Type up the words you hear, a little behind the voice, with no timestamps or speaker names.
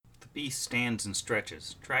beast stands and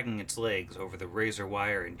stretches, dragging its legs over the razor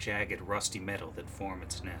wire and jagged, rusty metal that form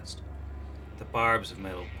its nest. The barbs of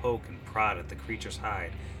metal poke and prod at the creature's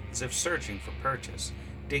hide, as if searching for purchase,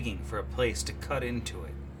 digging for a place to cut into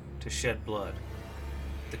it, to shed blood.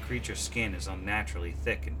 The creature's skin is unnaturally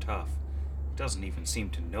thick and tough. It doesn't even seem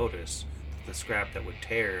to notice the scrap that would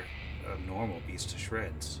tear a normal beast to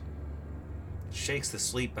shreds. It shakes the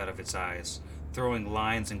sleep out of its eyes, throwing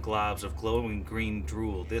lines and globs of glowing green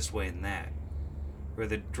drool this way and that. Where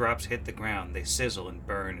the drops hit the ground, they sizzle and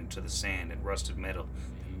burn into the sand and rusted metal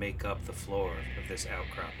that make up the floor of this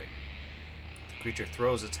outcropping. The creature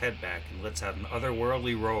throws its head back and lets out an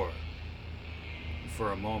otherworldly roar, and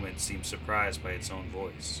for a moment seems surprised by its own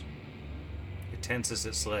voice. It tenses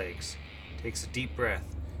its legs, takes a deep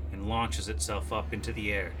breath, and launches itself up into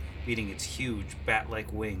the air, beating its huge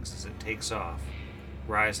bat-like wings as it takes off,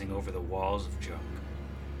 rising over the walls of junk.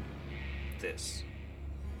 This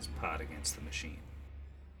is Pod Against the Machine.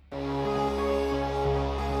 Pod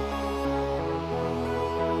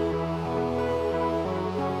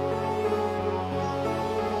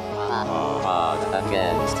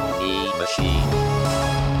Against the Machine.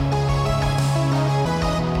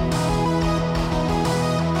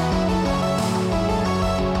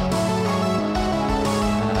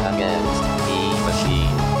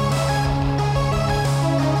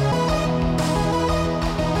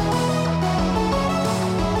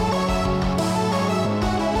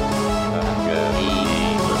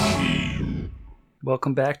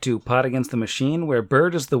 Welcome back to Pod Against the Machine, where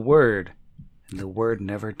bird is the word, and the word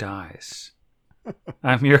never dies.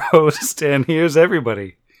 I'm your host, and here's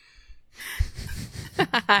everybody.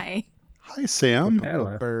 Hi. Hi, Sam.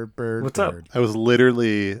 Hello. Bird. What's up? I was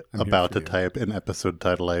literally I'm about here to for you. type in episode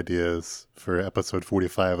title ideas for episode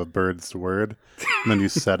 45 of Bird's Word, and then you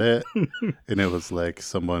said it, and it was like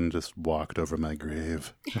someone just walked over my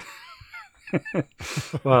grave.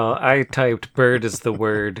 Well, I typed bird is the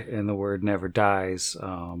word, and the word never dies,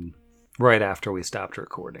 right after we stopped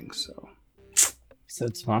recording, so So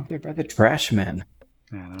it's sponsored by the Trash Men.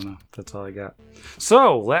 I don't know. That's all I got.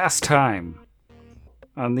 So, last time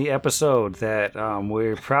on the episode that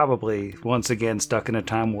we're probably once again stuck in a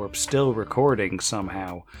time warp, still recording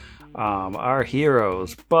somehow, our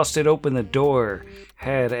heroes busted open the door,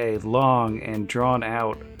 had a long and drawn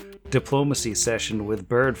out diplomacy session with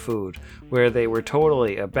Bird Food, where they were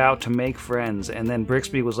totally about to make friends, and then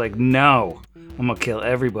Brixby was like, no, I'm gonna kill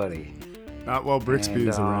everybody. Not while Brixby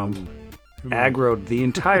is around. Aggroed the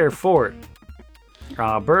entire fort.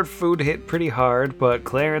 Bird Food hit pretty hard, but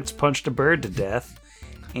Clarence punched a bird to death,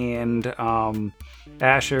 and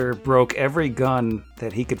Asher broke every gun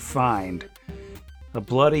that he could find. A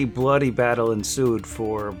bloody battle ensued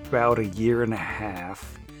for about a year and a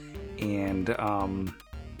half, and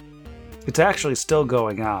it's actually still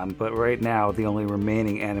going on, but right now the only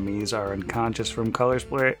remaining enemies are unconscious from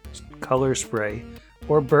color spray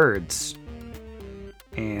or birds.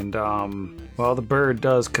 And while the bird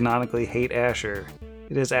does canonically hate Asher,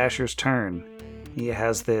 it is Asher's turn. He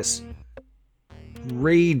has this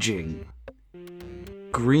raging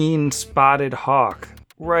green spotted hawk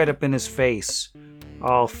right up in his face,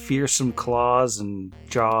 all fearsome claws and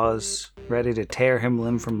jaws, ready to tear him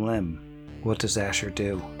limb from limb. What does Asher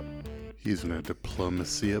do? He's gonna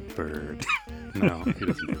diplomacy a bird. No, he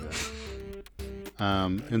doesn't do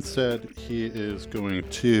that. Instead, he is going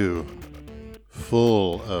to,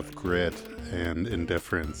 full of grit and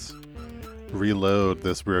indifference, reload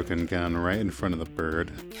this broken gun right in front of the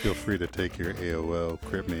bird. Feel free to take your AOO,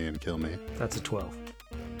 crit me, and kill me. That's a 12.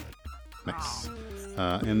 Nice.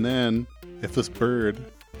 And then, if this bird,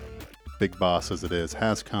 big boss as it is,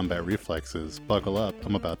 has combat reflexes, buckle up.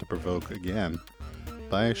 I'm about to provoke again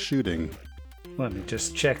by shooting. Let me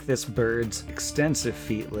just check this bird's extensive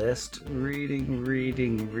feat list.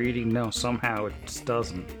 Reading. No, somehow it just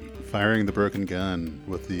doesn't. Firing the broken gun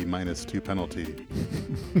with the -2 penalty.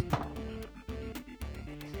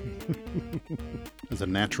 It's a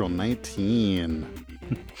natural 19.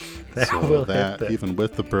 That will that, hit even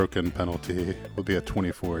with the broken penalty, will be a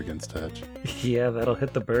 24 against touch. Yeah, that'll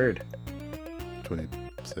hit the bird.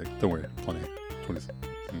 26. Don't worry, plenty.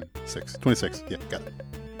 26. 26. Yeah, got it.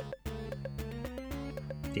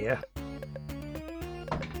 Yeah.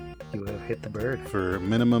 You have hit the bird. For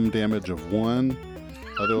minimum damage of 1.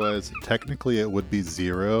 Otherwise, technically it would be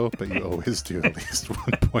 0, but you always do at least 1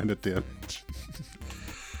 point of damage.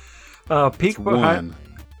 Peek behind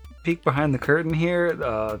the curtain here.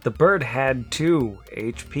 The bird had 2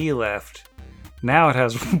 HP left. Now it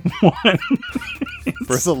has 1.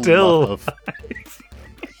 For the still love.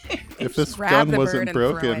 If this grab gun the bird wasn't and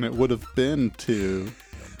throw broken, it. it would have been 2.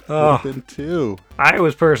 Oh, have been 2. I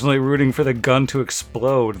was personally rooting for the gun to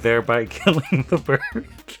explode, thereby killing the bird.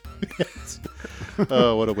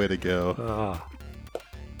 Oh, what a way to go. Oh.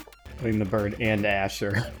 Putting the bird and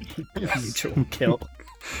Asher. Mutual kill.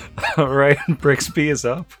 All right, Brixby is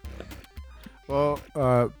up. Well,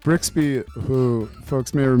 Brixby, who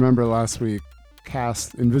folks may remember last week,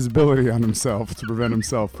 cast invisibility on himself to prevent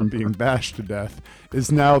himself from being bashed to death,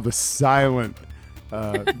 is now the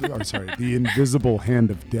the invisible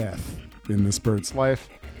hand of death in this bird's life.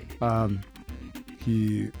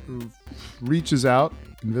 He reaches out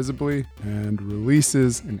invisibly and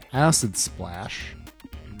releases an acid splash.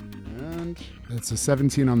 And it's a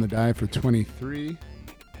 17 on the die for 23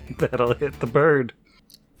 That'll hit the bird.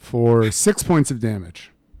 for 6 points of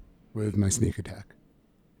damage with my sneak attack.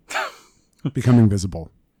 Becoming visible.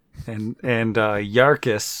 And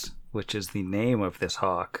Yarkus, which is the name of this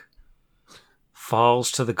hawk,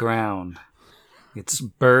 falls to the ground. Its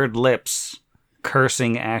bird lips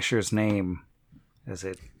cursing Asher's name as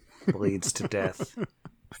it bleeds to death.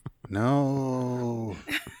 No.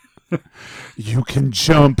 You can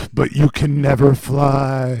jump, but you can never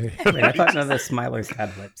fly. Wait, I thought none of the Smilers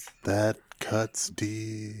had lips. That cuts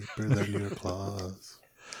deeper than your claws.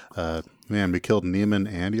 Man, we killed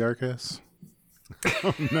Neiman and Yarkus.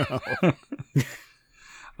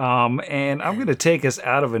 And I'm going to take us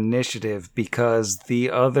out of initiative because the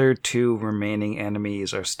other 2 remaining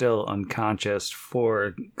enemies are still unconscious for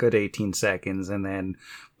a good 18 seconds and then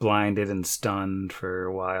blinded and stunned for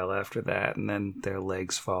a while after that. And then their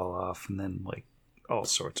legs fall off and then like all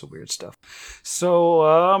sorts of weird stuff.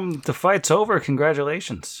 So the fight's over.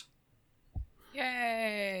 Congratulations.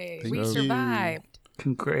 Yay! Thank We you. survived.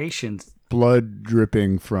 Congratulations. Blood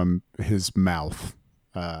dripping from his mouth.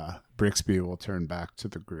 Brixby will turn back to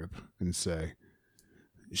the group and say,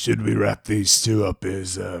 "Should we wrap these 2 up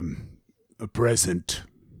as a present?"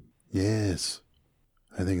 Yes,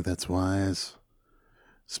 I think that's wise.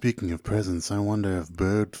 Speaking of presents, I wonder if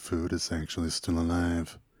Bird Food is actually still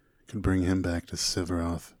alive. Could bring him back to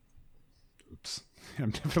Sivaroth. Oops.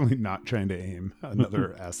 I'm definitely not trying to aim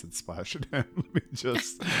another acid splash at him. Let me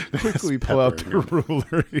just quickly pull out the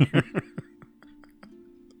ruler here.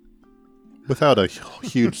 Without a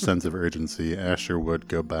huge sense of urgency, Asher would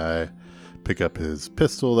go by, pick up his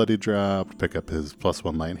pistol that he dropped, pick up his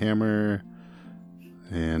 +1 light hammer,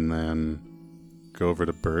 and then go over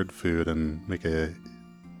to Bird Food and make a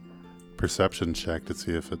perception check to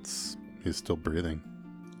see if he's still breathing.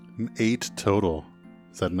 An 8 total.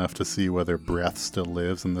 Is that enough to see whether breath still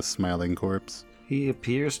lives in this smiling corpse? He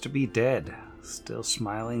appears to be dead, still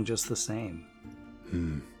smiling just the same.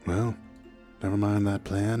 Well, never mind that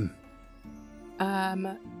plan.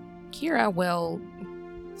 Kira will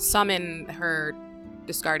summon her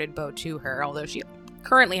discarded bow to her, although she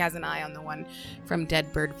currently has an eye on the one from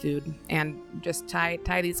Dead Bird Food, and just tie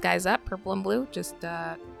these guys up, purple and blue. Just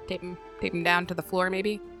tape them down to the floor,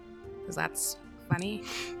 maybe, because that's funny.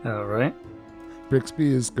 All right.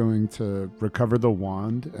 Brixby is going to recover the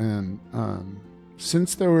wand, and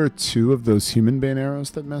since there were 2 of those human bane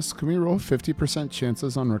arrows that missed, can we roll 50%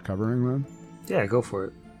 chances on recovering them? Yeah, go for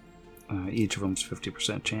it. Each of them's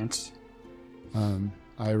 50% chance.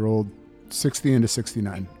 I rolled 60 into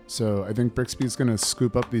 69. So I think Brixby's going to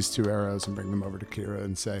scoop up these 2 arrows and bring them over to Kira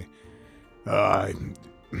and say,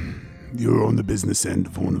 "You're on the business end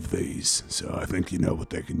of one of these, so I think you know what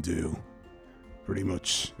they can do. Pretty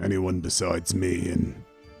much anyone besides me," and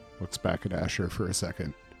looks back at Asher for a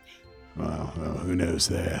second. Well, who knows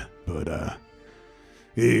there, but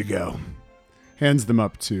here you go. Hands them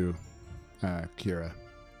up to Kira.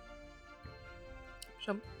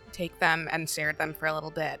 She'll take them and stare at them for a little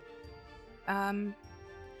bit.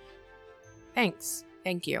 Thanks.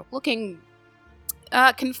 Thank you. Looking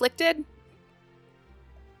conflicted,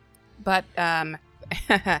 but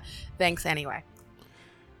thanks anyway.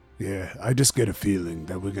 Yeah, I just get a feeling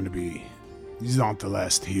that we're going to be... These aren't the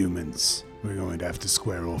last humans we're going to have to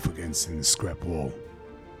square off against in the scrap wall.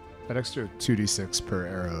 That extra 2d6 per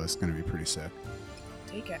arrow is going to be pretty sick.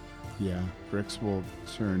 Take it. Yeah, Brix will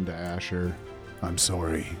turn to Asher. "I'm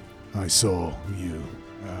sorry. I saw you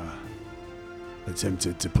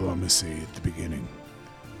attempted diplomacy at the beginning.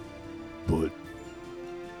 But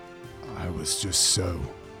I was just so...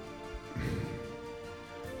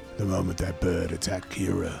 The moment that bird attacked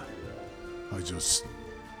Kira,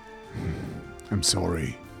 I'm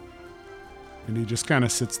sorry." And he just kind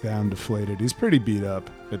of sits down deflated. He's pretty beat up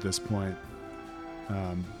at this point.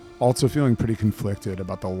 Also feeling pretty conflicted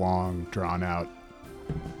about the long, drawn-out...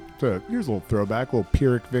 So here's a little throwback, a little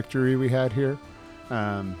Pyrrhic victory we had here.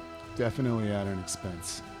 Definitely at an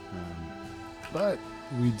expense. But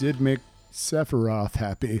we did make Sephiroth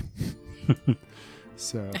happy.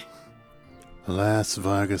 So, Alas,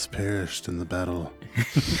 Vargas perished in the battle.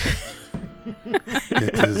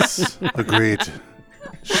 It is a great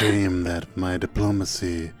shame that my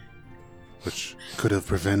diplomacy, which could have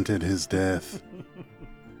prevented his death.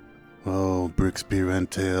 Oh, Brixby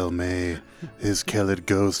Rentail, may his Kellid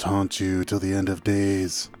ghost haunt you till the end of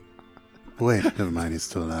days. Wait, never mind, he's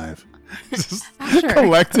still alive. Sure.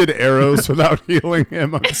 collected arrows without healing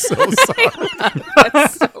him. I'm so sorry.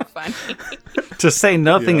 That's so funny. To say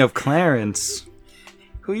nothing of Clarence,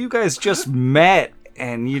 who you guys just met,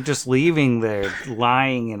 and you're just leaving there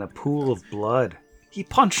lying in a pool of blood. He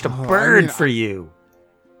punched a bird for you.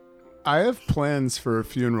 I have plans for a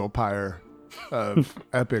funeral pyre of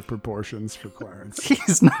epic proportions for Clarence.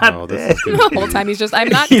 He's not dead. is The whole time he's just, I'm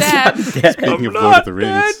not dead. Speaking of Lord of the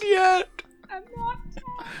Rings. yet. I'm not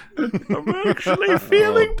I'm actually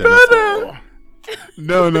feeling Dennis better.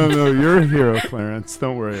 No, you're a hero, Clarence.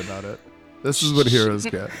 Don't worry about it. This is what heroes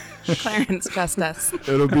get. dead. Clarence, trust us.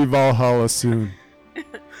 It'll be Valhalla soon.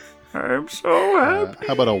 I'm so happy.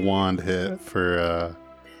 How about a wand hit for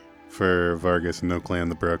Vargas and No Clan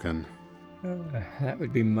the Broken? That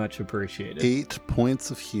would be much appreciated. 8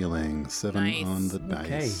 points of healing, 7 Nice. on the dice.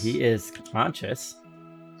 Okay, he is conscious.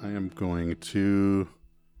 I am going to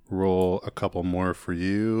roll a couple more for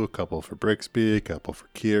you, a couple for Brixby, a couple for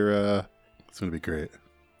Kira. It's going to be great.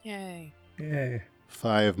 Yay. Yay.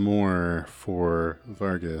 5 more for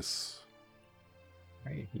Vargas,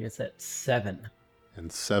 Right, he is at 7.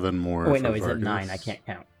 and 7 more Oh, wait, for no, he's Vargas. at 9. I can't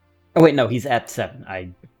count. Oh, wait, no, he's at 7. I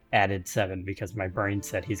added 7 because my brain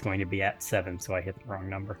said he's going to be at 7, so I hit the wrong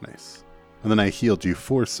number. Nice. And then I healed you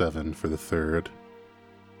for 7 for the third.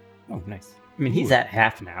 Oh, nice. I mean, he's at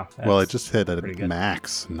half now. Well, I That's just hit a pretty good.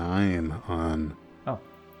 max 9 on Oh.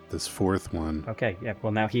 this fourth one. Okay, yeah,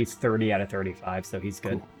 well, now he's 30 out of 35, so he's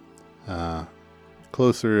good.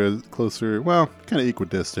 Closer, well, kind of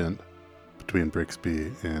equidistant between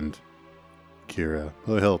Brixby and Kira.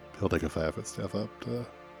 Well, he'll take a 5-foot step up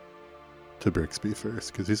to Brixby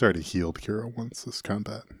first, because he's already healed Kira once this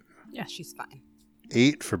combat. Yeah, she's fine.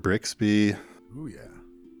 8 for Brixby, Ooh,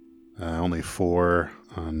 yeah. only 4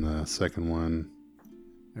 on the second one.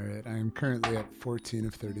 All right, I am currently at 14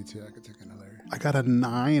 of 32. I could take another. I got a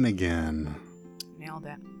 9 again Nailed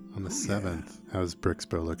it. on the Ooh, 7th. How's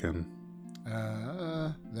Brixbo looking?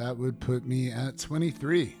 That would put me at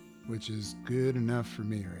 23, which is good enough for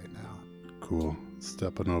me right now. Cool.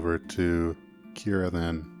 Stepping over to Kira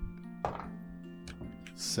then.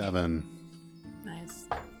 7, Nice.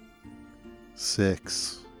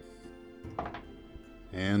 6,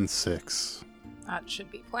 and 6. That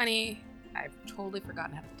should be plenty. I've totally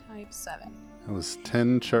forgotten how to type. 7. That was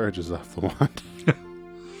 10 charges off the wand.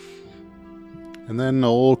 And then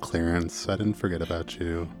old Clarence, I didn't forget about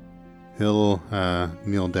you. He'll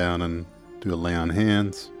kneel down and do a lay on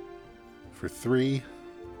hands for 3.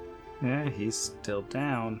 Yeah, he's still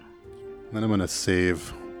down. Then I'm going to save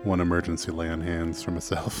one emergency lay on hands for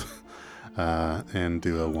myself and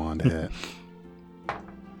do a wand hit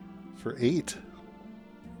for 8.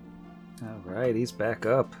 All right, he's back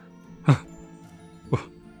up.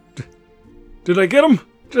 Did I get him?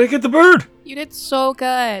 Did I get the bird? You did so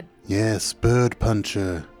good. Yes, Bird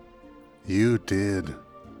Puncher. You did. Do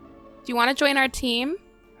you want to join our team?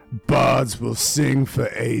 Bards will sing for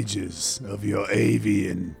ages of your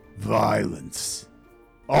avian violence.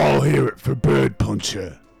 All hear it for Bird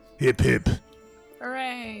Puncher. Hip hip.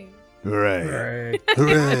 Hooray. Hooray. Right.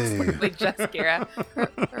 Hooray! Like just Kira.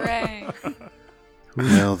 Hooray.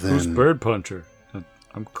 Well then, Who's Bird Puncher?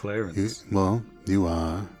 I'm Clarence. you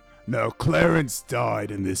are. Now, Clarence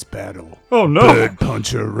died in this battle. Oh no! Bird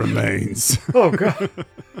Puncher remains. Oh god!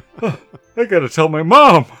 I gotta tell my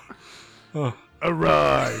mom.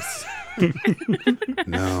 Arise.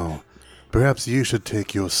 No. Perhaps you should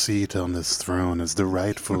take your seat on this throne as the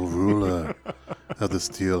rightful ruler of the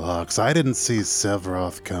Steelhawks. I didn't see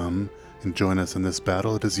Sevroth come and join us in this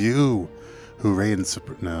battle. It is you who reigned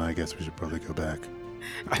supreme. No, I guess we should probably go back.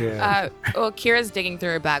 Yeah. Well, Kira's digging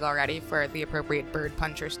through her bag already for the appropriate bird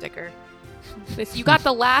puncher sticker. You got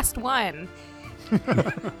the last one.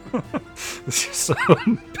 It's just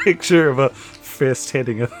a picture of a fist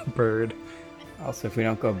hitting a bird. Also, if we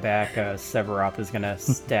don't go back, Severoth is going to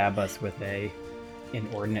stab us with a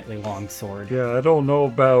inordinately long sword. Yeah, I don't know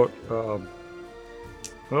about.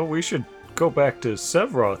 Well, we should go back to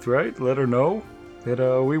Sevroth, right? Let her know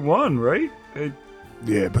that we won, right?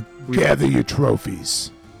 Yeah, but gather your trophies.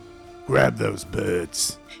 Grab those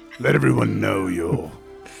birds. Let everyone know your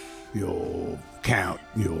count,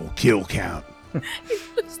 your kill count.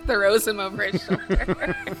 Just throws him over his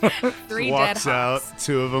shoulder. Three dead Walks out, hawks.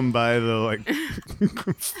 2 of them by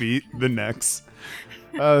the feet, the necks.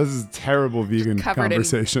 This is a terrible vegan covered in-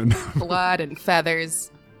 conversation. Blood and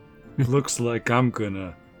feathers. Looks like I'm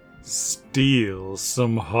gonna steal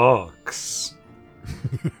some hawks.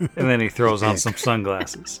 And then he throws on some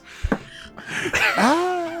sunglasses.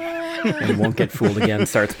 And won't get fooled again.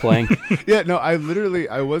 Starts playing. Yeah, no, I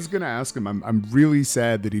was gonna ask him. I'm really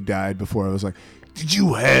sad that he died before. I was like, did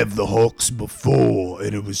you have the hawks before,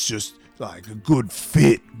 and it was just like a good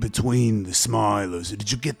fit between the Smilers, or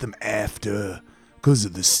did you get them after because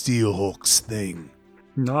of the Steelhawks thing?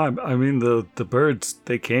 No, I mean the birds.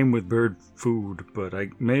 They came with bird food, but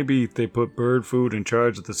maybe they put bird food in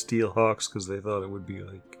charge of the steel hawks because they thought it would be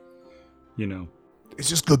like, you know. It's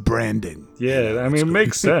just good branding. Yeah, I mean it's it good.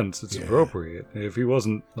 makes sense. It's Yeah. appropriate. If he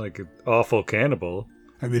wasn't like an awful cannibal,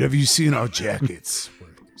 I mean, have you seen our jackets? We're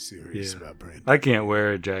serious Yeah. about branding. I can't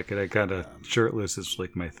wear a jacket. I kind of shirtless is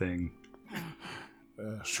like my thing.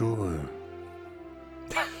 Sure.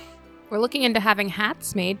 We're looking into having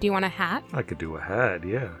hats made. Do you want a hat? I could do a hat,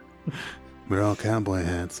 yeah. We're all cowboy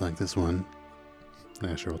hats like this one.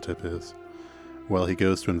 Asher will tip his. While he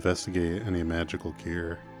goes to investigate any magical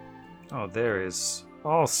gear. Oh, there is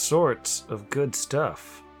all sorts of good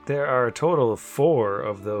stuff. There are a total of 4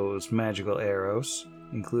 of those magical arrows,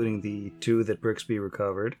 including the 2 that Brixby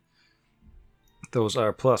recovered. Those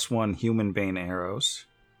are +1 human bane arrows.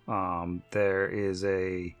 There is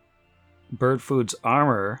a Birdfood's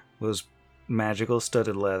armor was magical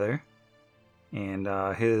studded leather, and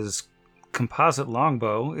his composite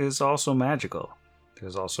longbow is also magical.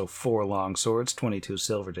 There's also 4 long swords, 22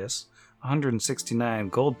 silver discs, 169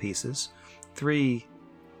 gold pieces, 3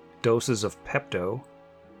 doses of Pepto,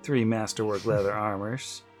 3 masterwork leather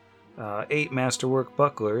armors, 8 masterwork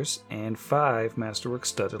bucklers, and 5 masterwork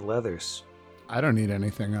studded leathers. I don't need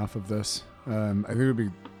anything off of this. I think it would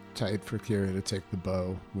be tight for Kira to take the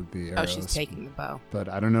bow with the arrows. Oh, she's taking the bow. But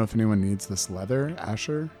I don't know if anyone needs this leather.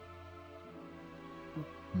 Asher?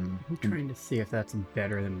 I'm trying to see if that's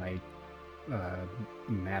better than my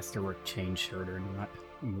masterwork chain shirt or not.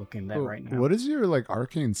 I'm looking at that right now. What is your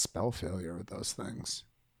arcane spell failure with those things?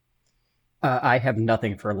 I have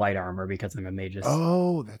nothing for light armor because I'm a magus.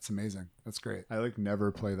 Oh, that's amazing. That's great. I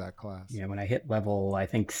never play that class. Yeah, when I hit level, I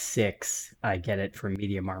think 6, I get it for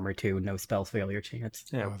medium armor too. No spell failure chance.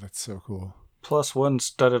 Yeah, Oh, that's so cool. +1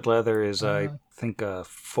 studded leather is, I think,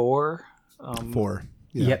 4. 4.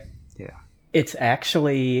 Yeah. Yep. Yeah. It's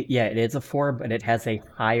actually, it is a 4, but it has a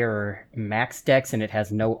higher max dex and it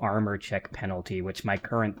has no armor check penalty, which my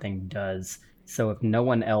current thing does. So if no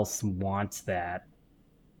one else wants that,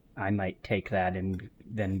 I might take that and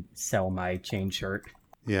then sell my chain shirt.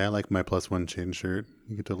 Yeah, I like my +1 chain shirt.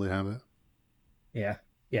 You could totally have it. Yeah.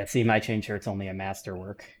 Yeah, see, my chain shirt's only a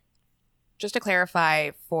masterwork. Just to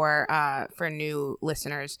clarify for new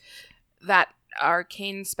listeners, that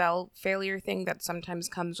arcane spell failure thing that sometimes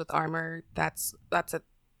comes with armor, that's a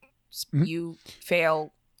you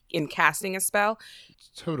fail in casting a spell.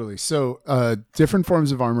 Totally. So different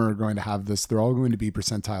forms of armor are going to have this. They're all going to be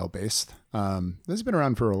percentile based. This has been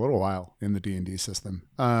around for a little while in the D&D system.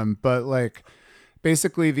 But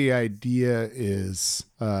basically the idea is,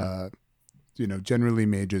 generally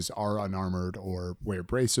mages are unarmored or wear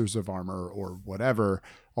bracers of armor or whatever.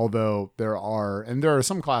 Although there are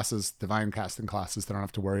some classes, divine casting classes, that don't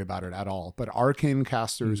have to worry about it at all. But arcane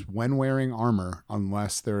casters, when wearing armor,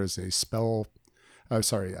 unless there is a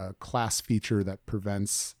class feature that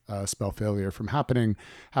prevents spell failure from happening,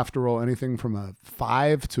 have to roll anything from a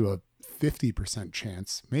 5 to a 50%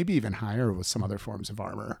 chance, maybe even higher with some other forms of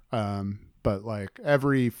armor. But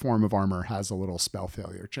every form of armor has a little spell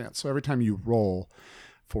failure chance. So every time you roll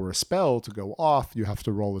for a spell to go off, you have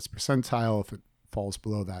to roll this percentile. If it falls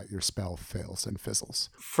below that, your spell fails and fizzles.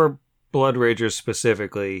 For Blood Ragers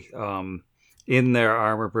specifically, in their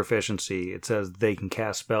armor proficiency, it says they can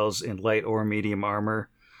cast spells in light or medium armor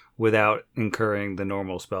without incurring the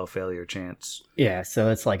normal spell failure chance. Yeah, so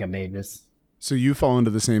it's like a magus. So you fall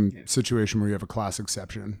into the same situation where you have a class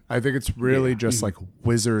exception. I think it's really just like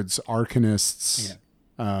wizards, arcanists,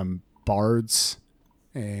 bards,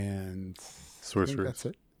 and I think Sorcerers. that's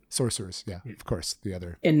it. Sorcerers, yeah, of course. The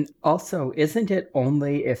other. And also, isn't it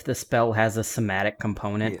only if the spell has a somatic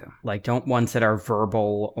component? Yeah. Don't ones that are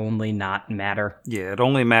verbal only not matter? Yeah, it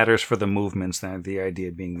only matters for the movements, then the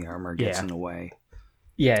idea being the armor gets Yeah. in the way.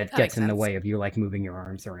 Yeah, it That gets makes in the sense. way of you moving your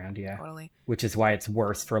arms around, yeah. Totally. Which is why it's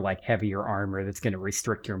worse for heavier armor that's going to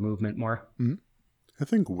restrict your movement more. I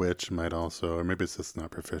think witch might also, or maybe it's just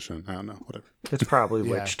not proficient. I don't know. Whatever. It's probably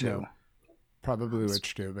Yeah, Witch, too. no. Probably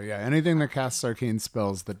Witch too, but yeah, anything that casts arcane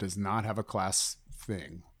spells that does not have a class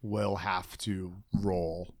thing will have to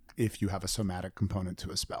roll if you have a somatic component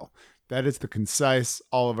to a spell. That is the concise,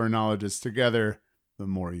 all of our knowledge is together. The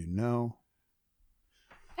more you know.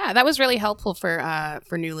 Yeah, that was really helpful for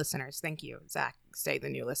new listeners. Thank you, Zach. Say the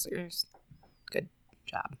new listeners. Good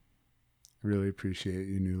job. Really appreciate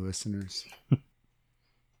you, new listeners.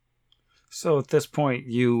 So at this point,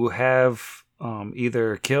 you have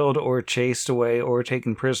either killed or chased away or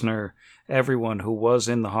taken prisoner everyone who was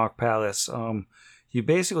in the Hawk Palace. You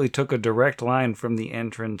basically took a direct line from the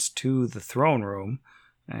entrance to the throne room.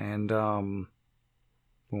 And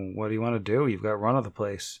what do you want to do? You've got run of the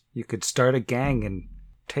place. You could start a gang and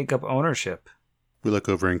take up ownership. We look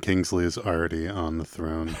over and Kingsley is already on the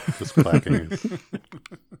throne, just clacking his...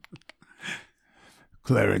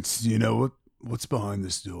 Clarence, do you know what's behind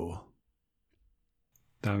this door?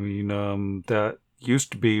 I mean, that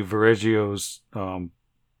used to be Verreggio's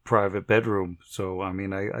private bedroom. So, I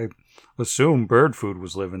mean, I assume Bird Food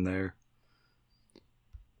was living there.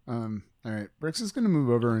 All right, Brix is going to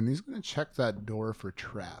move over and he's going to check that door for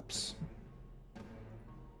traps.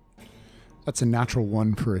 That's a natural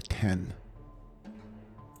 1 for a 10.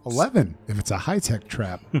 11 if it's a high-tech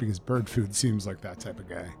trap, because Bird Food seems like that type of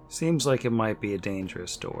guy. Seems like it might be a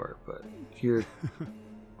dangerous door, but you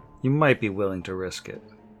might be willing to risk it.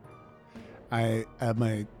 I have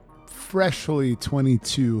my freshly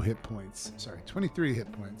 23 hit points.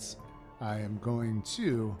 I am going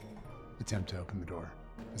to attempt to open the door.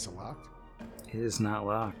 Is it locked? It is not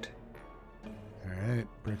locked. All right,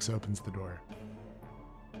 Brix opens the door.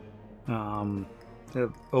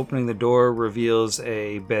 Opening the door reveals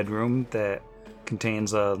a bedroom that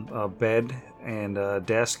contains a bed and a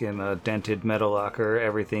desk and a dented metal locker.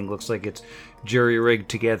 Everything looks like it's jury-rigged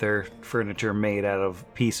together, furniture made out of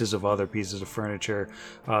pieces of other pieces of furniture.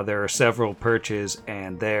 There are several perches,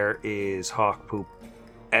 and there is hawk poop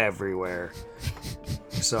everywhere.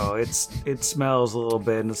 So it smells a little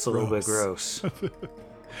bit, and it's a little bit gross.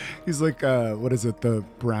 He's like, what is it, the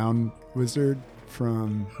brown wizard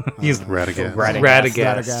from... He's Radagast.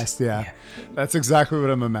 Radagast, yeah. That's exactly what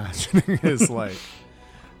I'm imagining is like.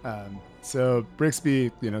 So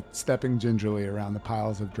Brixby, stepping gingerly around the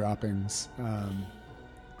piles of droppings,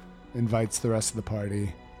 invites the rest of the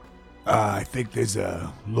party. I think there's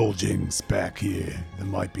a lodgings back here. There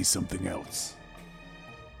might be something else.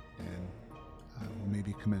 And we'll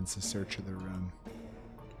maybe commence a search of the room.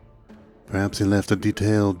 Perhaps he left a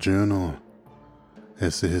detailed journal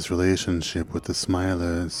as to his relationship with the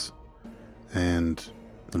Smilers and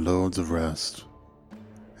the Lords of Rust,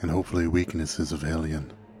 and hopefully weaknesses of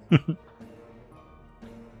Hellion.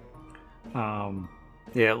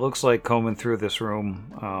 Yeah, it looks like combing through this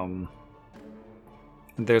room,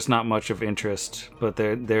 there's not much of interest, but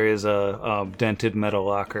there is a dented metal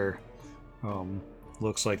locker.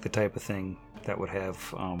 Looks like the type of thing that would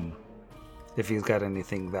have, if he's got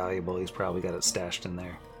anything valuable, he's probably got it stashed in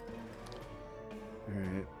there.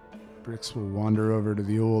 Alright. Brix will wander over to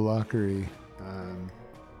the old lockery. I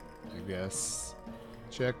guess.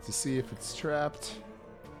 Check to see if it's trapped.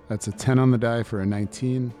 That's a 10 on the die for a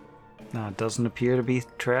 19. No, it doesn't appear to be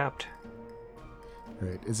trapped.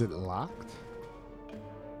 Right. Is it locked?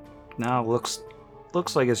 No, looks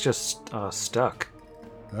like it's just stuck.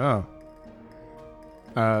 Oh.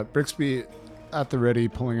 Brixby at the ready,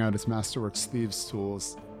 pulling out his Masterworks Thieves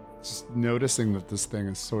tools, just noticing that this thing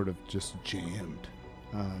is sort of just jammed.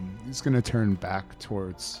 He's going to turn back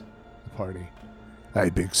towards the party. Hey,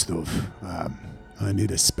 big stuff. I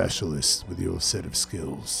need a specialist with your set of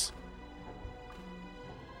skills.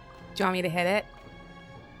 Do you want me to hit it?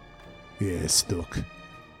 Yeah, stuck.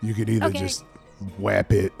 You could either just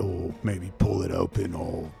whap it or maybe pull it open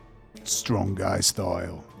or strong guy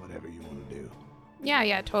style, whatever you want to do.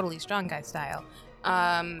 Yeah, totally. Strong guy style.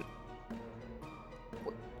 Yeah,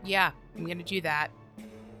 I'm gonna do that.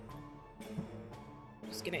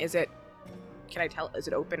 Is it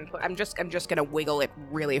open? I'm just gonna wiggle it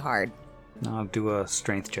really hard. I'll do a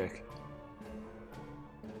strength check.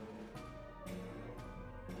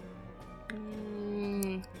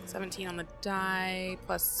 17 on the die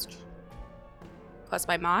plus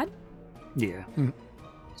my mod. Yeah.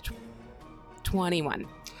 21.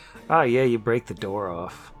 Ah, yeah, you break the door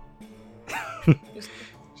off.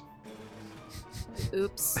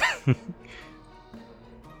 Oops.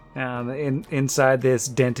 Inside this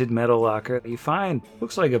dented metal locker, you find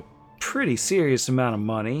looks like a pretty serious amount of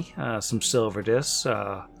money. Some silver discs,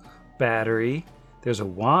 battery. There's a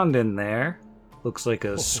wand in there. Looks like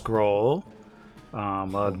a scroll.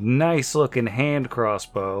 A nice looking hand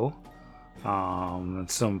crossbow.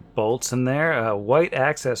 Some bolts in there, a white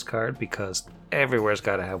access card because everywhere's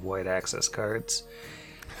got to have white access cards,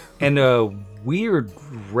 and a weird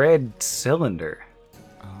red cylinder.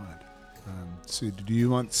 Odd. So do you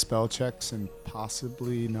want spell checks and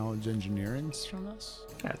possibly knowledge engineerings from us?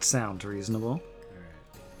 That sounds reasonable. Alright.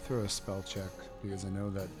 Throw a spell check, because I know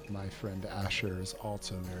that my friend Asher is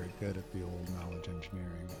also very good at the old knowledge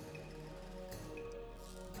engineering.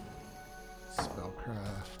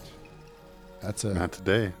 Spellcraft. That's a Not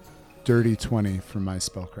today. dirty 20 for my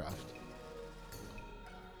spellcraft.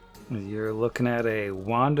 You're looking at a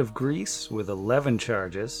wand of grease with 11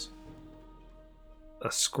 charges,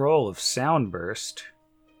 a scroll of soundburst,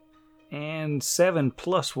 and 7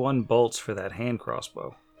 plus 1 bolts for that hand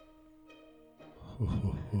crossbow.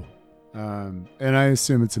 And I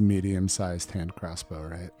assume it's a medium-sized hand crossbow,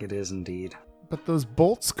 right? It is indeed. But those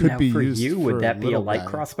bolts could now, be for used you, for would that be a little light guy.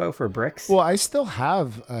 crossbow for bricks? Well, I still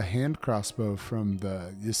have a hand crossbow from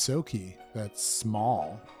the Yosoki that's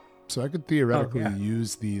small. So I could theoretically yeah.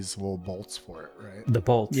 use these little bolts for it, right? the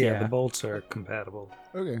bolts, Yeah, yeah. the bolts are compatible.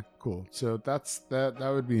 Okay, cool. So that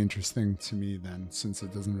would be interesting to me then, since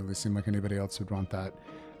it doesn't really seem like anybody else would want that.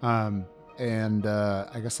 And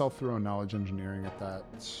I guess I'll throw knowledge engineering at that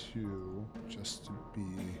too, just to be...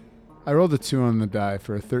 I rolled a 2 on the die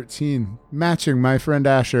for a 13, matching my friend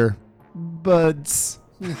Asher. Buds.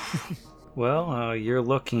 Well, you're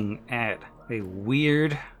looking at a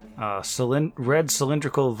weird red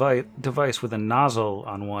cylindrical device with a nozzle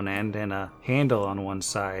on one end and a handle on one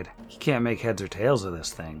side. You can't make heads or tails of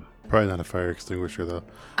this thing. Probably not a fire extinguisher, though.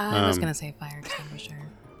 I was gonna say fire extinguisher.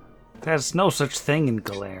 There's no such thing in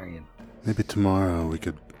Galarian. Maybe tomorrow we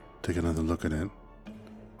could take another look at it.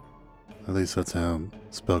 At least that's how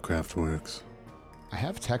spellcraft works. I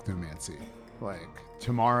have technomancy. Like,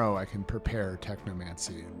 tomorrow I can prepare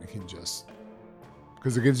technomancy and we can just...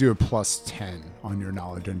 Because it gives you a plus 10 on your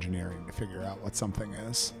knowledge engineering to figure out what something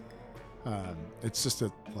is. It's just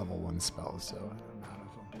a level 1 spell, so I'm out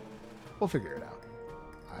of them. We'll figure it out.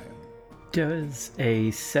 Does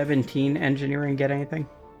a 17 engineering get anything?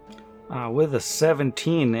 With a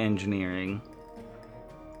 17 engineering,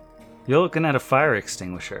 you're looking at a fire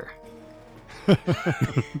extinguisher. At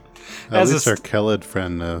As least a our Kellid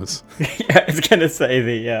friend knows. Yeah, I was gonna say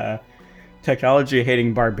the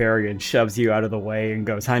technology-hating barbarian shoves you out of the way and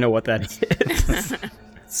goes, I know what that is.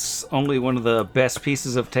 It's only one of the best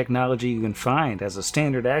pieces of technology you can find. As a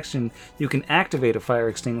standard action, you can activate a fire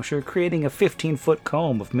extinguisher, creating a 15-foot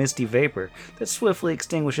cone of misty vapor that swiftly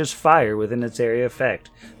extinguishes fire within its area of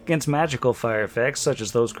effect. Against magical fire effects, such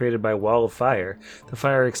as those created by Wall of Fire, the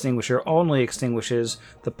fire extinguisher only extinguishes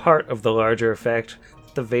the part of the larger effect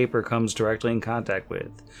that the vapor comes directly in contact with.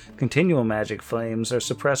 Continual magic flames are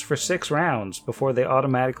suppressed for 6 rounds before they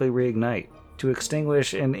automatically reignite. To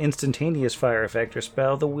extinguish an instantaneous fire effect or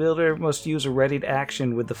spell, the wielder must use a readied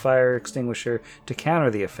action with the fire extinguisher to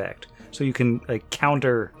counter the effect. So you can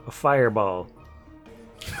counter a fireball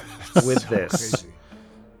with this. Crazy.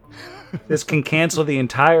 This can cancel the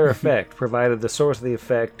entire effect, provided the source of the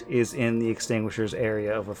effect is in the extinguisher's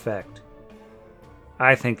area of effect.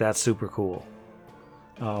 I think that's super cool.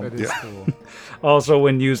 That is cool. Also,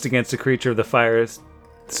 when used against a creature of the fire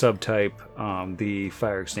subtype, the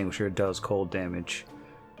fire extinguisher does cold damage,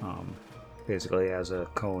 basically as a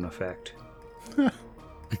cone effect. I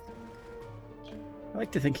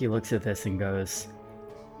like to think he looks at this and goes,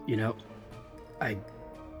 you know, I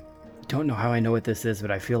don't know how I know what this is,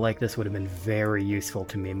 but I feel like this would have been very useful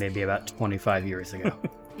to me maybe about 25 years ago.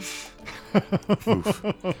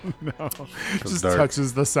 No. Just dark.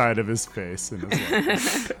 touches the side of his face and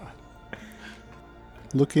is like,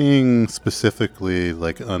 Looking specifically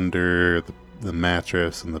like under the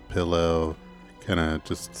mattress and the pillow, kind of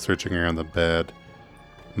just searching around the bed.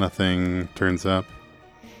 Nothing turns up.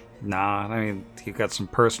 Nah, I mean, you got some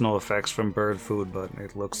personal effects from bird food, but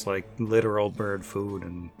it looks like literal bird food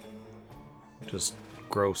and just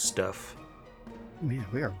gross stuff. Man,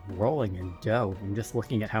 we are rolling in dough. I'm just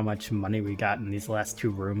looking at how much money we got in these last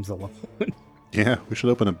 2 rooms alone. Yeah, we should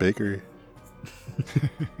open a bakery.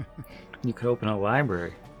 You could open a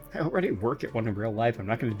library. I already work at one in real life. I'm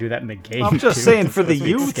not going to do that in the game. I'm just too. saying, It's for the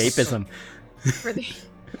supposed to be youths. escapism. For the,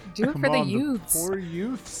 do it come for the on, youths. poor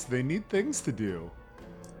youths. They need things to do.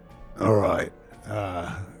 All right.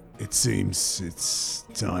 It seems it's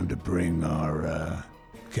time to bring our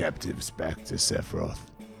captives back to Sephiroth.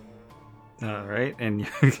 All right, and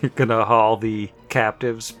you're gonna haul the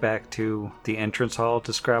captives back to the entrance hall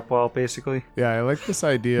to Scrapwall, basically. Yeah, I like this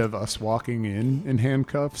idea of us walking in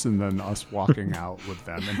handcuffs and then us walking out with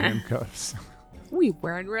them in handcuffs. We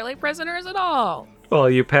weren't really prisoners at all. Well,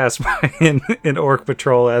 you passed by an orc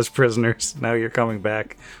patrol as prisoners. Now you're coming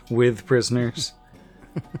back with prisoners.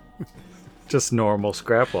 Just normal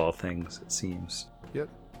scrap wall things, it seems. Yep.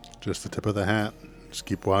 Just the tip of the hat. Just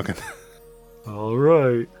keep walking. All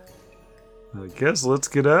right. I guess let's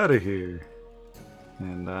get out of here.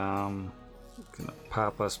 And gonna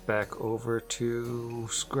pop us back over to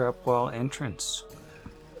scrap wall entrance.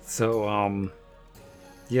 So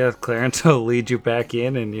yeah, Clarence will lead you back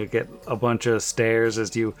in, and you get a bunch of stairs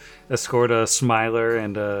as you escort a Smiler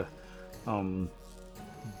and a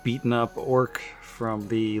beaten up orc from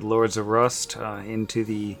the Lords of Rust into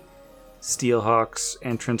the Steelhawks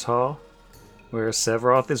entrance hall, where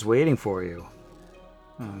Sephiroth is waiting for you.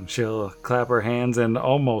 She'll clap her hands and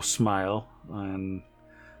almost smile and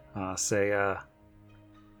say,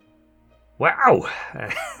 "Wow!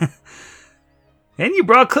 And you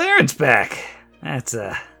brought Clarence back. That's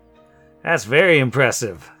very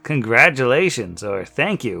impressive. Congratulations, or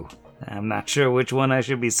thank you. I'm not sure which one I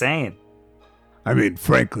should be saying." I mean,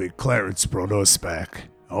 frankly, Clarence brought us back.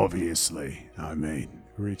 Obviously. I mean,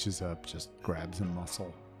 Reaches up, just grabs a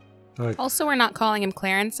muscle. Also, we're not calling him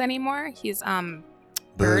Clarence anymore. He's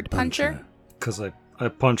Bird Puncher. Because I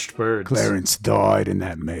punched birds. Clarence died in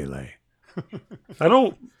that melee. I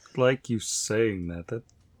don't like you saying that. That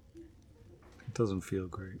it doesn't feel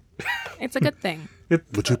great. It's a good thing.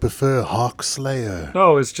 Would you prefer Hawk Slayer?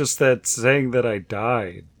 No, it's just that saying that I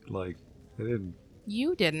died. Like, I didn't.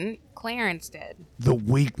 You didn't. Clarence did. The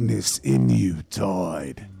weakness in you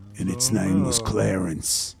died, and its name was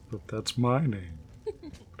Clarence. But that's my name.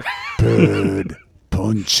 Bird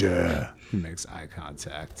Puncher. He makes eye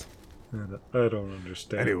contact. I don't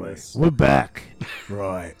understand. Anyway, this. we're back.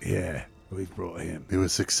 Right, yeah. We've brought him. It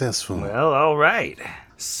was successful. Well, all right.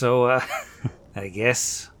 So, I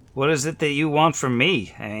guess, what is it that you want from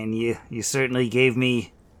me? I mean, you certainly gave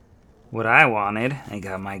me what I wanted. I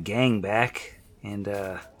got my gang back, and,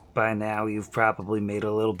 by now you've probably made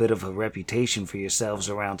a little bit of a reputation for yourselves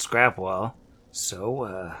around Scrapwall.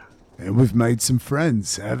 So, And we've made some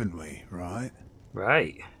friends, haven't we? Right?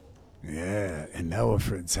 right. Yeah, and now our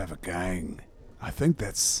friends have a gang. I think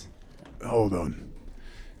that's... Hold on.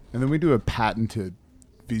 And then we do a patented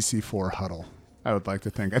VC4 huddle, I would like to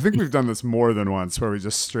think. I think we've done this more than once, where we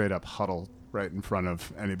just straight up huddle right in front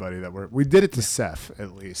of anybody that we did it to Seth,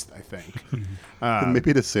 at least, I think.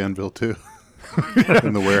 Maybe to Sandville, too.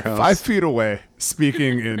 In the warehouse. 5 feet away,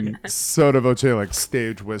 speaking in sotto voce, like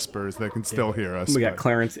stage whispers that can still hear us. We got but-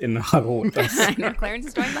 Clarence in the huddle with us. I know Clarence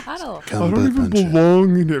is joining the huddle. I Come, don't Bird even Puncher.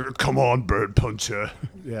 belong in here. Come on, Bird Puncher.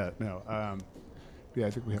 Yeah, no. Yeah,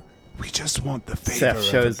 I think we have. We just want the favor Seth of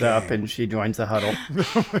shows the up gang. and she joins the huddle.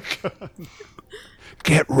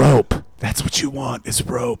 Get rope. That's what you want, is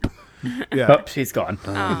rope. Yeah. Oh, she's gone.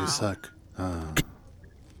 Oh, you suck.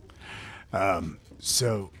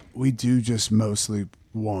 So we do just mostly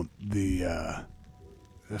want the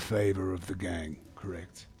favor of the gang,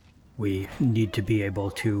 correct? We need to be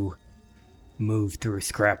able to move through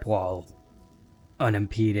Scrapwall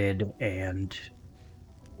unimpeded and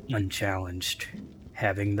unchallenged.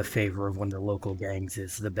 Having the favor of one of the local gangs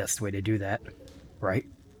is the best way to do that, right?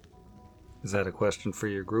 Is that a question for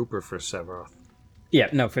your group or for Sephiroth? Yeah,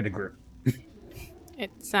 no, for the group.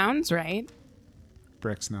 It sounds right.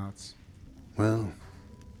 Bricks nods. Well,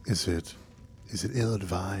 is it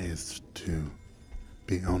ill-advised to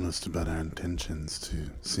be honest about our intentions to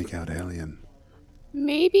seek out Alien?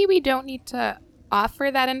 Maybe we don't need to offer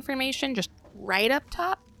that information just right up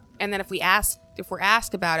top, and then if we're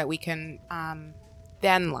asked about it, we can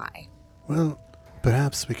then lie. Well,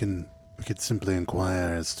 perhaps we could simply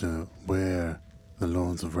inquire as to where the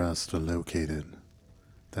Lords of Rust are located.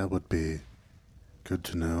 That would be good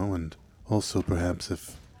to know, and also perhaps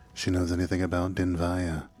if she knows anything about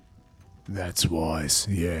Dinvaya. That's wise,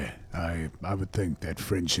 yeah. I would think that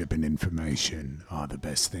friendship and information are the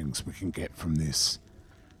best things we can get from this.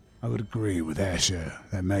 I would agree with Asher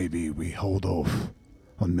that maybe we hold off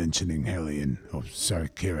on mentioning Hellion. Oh, sorry,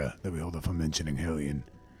 Kira, that we hold off on mentioning Hellion.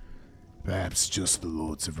 Perhaps just the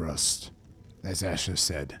Lords of Rust, as Asher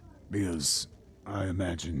said, because I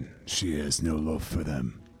imagine she has no love for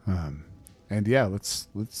them. And yeah, let's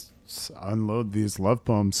unload these love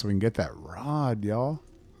poems so we can get that rod, y'all.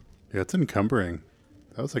 Yeah, it's encumbering.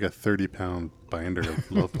 That was like a 30-pound binder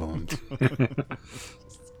of love poems.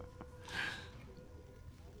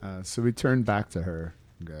 So we turn back to her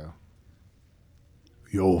and go,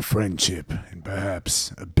 Your friendship and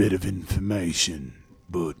perhaps a bit of information,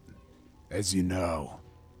 but as you know,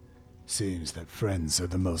 seems that friends are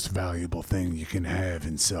the most valuable thing you can have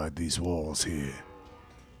inside these walls here.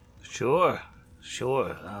 Sure.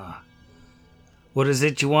 What is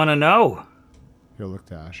it you want to know? He'll look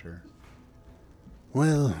to Asher.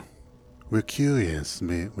 Well, we're curious.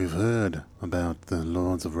 We've heard about the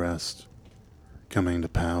Lords of Rust coming to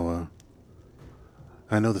power.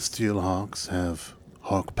 I know the Steelhawks have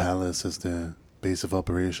Hawk Palace as their base of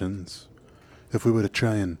operations. If we were to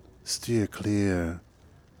try and steer clear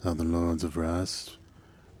of the Lords of Rust,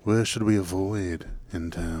 where should we avoid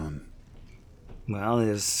in town? Well,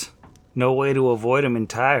 there's no way to avoid them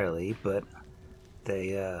entirely, but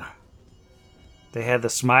they had the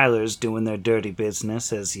Smilers doing their dirty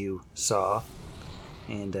business, as you saw.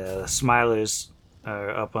 And Smilers are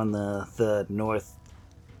up on the northwest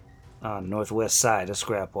side of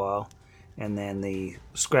Scrapwall. And then the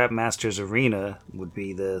Scrapmasters Arena would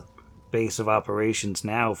be the base of operations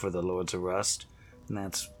now for the Lords of Rust. And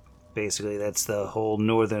that's the whole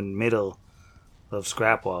northern middle of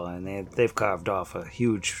Scrapwall. And they've carved off a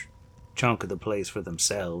huge chunk of the place for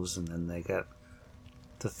themselves. And then they got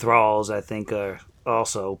the Thralls, I think, are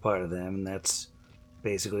also part of them. And that's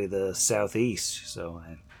basically the southeast. So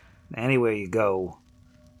anywhere you go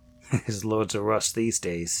is Lords of Rust these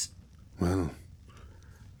days. Well,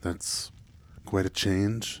 that's quite a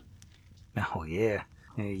change. Oh, yeah.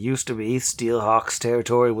 It used to be Steelhawks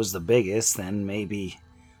territory was the biggest, then maybe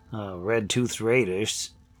Red-Toothed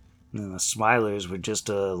Raiders. And the Smilers were just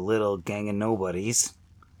a little gang of nobodies.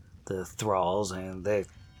 The Thralls, and they're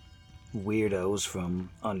weirdos from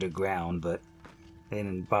underground, but they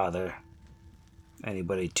didn't bother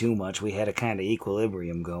anybody too much. We had a kind of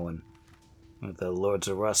equilibrium going. The Lords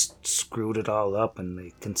of Rust screwed it all up and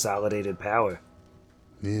they consolidated power.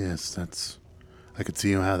 Yes, I could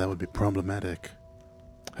see how that would be problematic.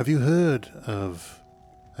 Have you heard of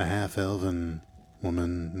a half-elven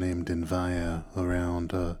woman named Invia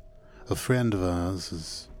around? A friend of ours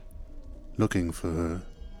is looking for her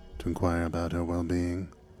to inquire about her well-being.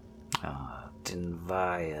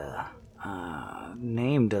 Invia.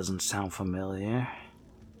 Name doesn't sound familiar.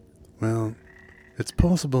 Well, it's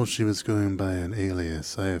possible she was going by an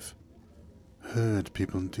alias. I've heard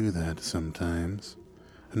people do that sometimes,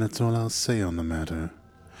 and that's all I'll say on the matter.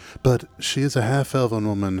 But she is a half-elven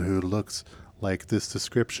woman who looks like this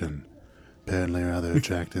description. Apparently rather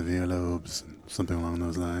attractive earlobes, something along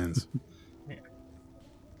those lines.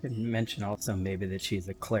 Could mention also maybe that she's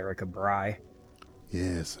a cleric of Bry.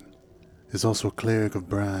 Yes, is also a cleric of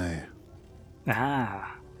Bry. Yeah.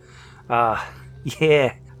 I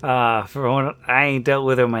ain't dealt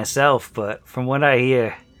with her myself, but from what I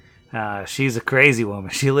hear, she's a crazy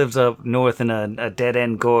woman. She lives up north in a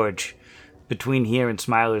dead-end gorge between here and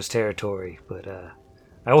Smiler's territory, but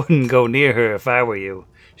I wouldn't go near her if I were you.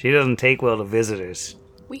 She doesn't take well to visitors.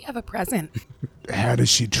 We have a present. How does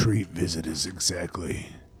she treat visitors exactly?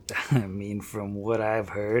 I mean, from what I've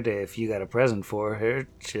heard, if you got a present for her,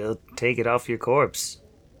 she'll take it off your corpse.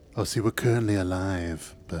 Oh, see, we're currently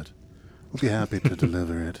alive, but we'll be happy to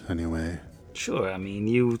deliver it anyway. Sure, I mean,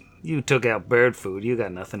 you took out bird food. You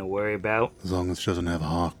got nothing to worry about. As long as she doesn't have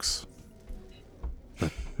hawks.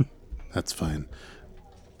 But that's fine.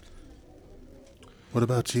 What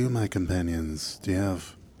about you, my companions? Do you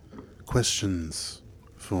have questions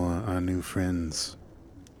for our new friends?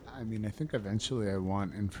 I mean, I think eventually I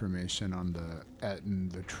want information on the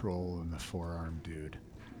Etten, the troll, and the four-armed dude.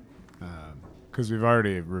 Because we've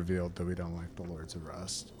already revealed that we don't like the Lords of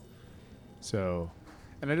Rust. So,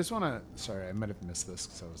 and I just want to... Sorry, I might have missed this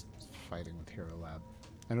because I was fighting with Hero Lab.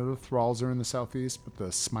 I know the Thralls are in the southeast, but the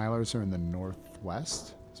Smilers are in the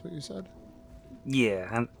northwest? Is what you said?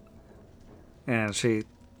 Yeah, and she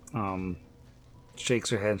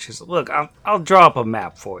shakes her head and she says, "Look, I'll draw up a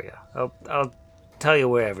map for you. I'll tell you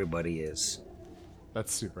where everybody is."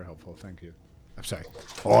 That's super helpful, thank you. I'm sorry.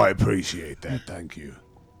 Oh, I appreciate that. Thank you.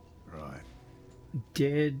 Right.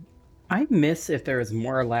 Did I miss if there was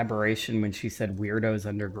more elaboration when she said weirdos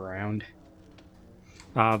underground?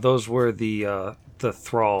 Those were the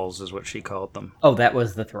Thralls, is what she called them. Oh, that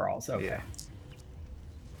was the Thralls. Okay. Yeah.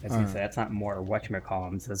 I was gonna say that's not more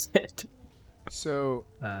whatchamacallums, is it? So,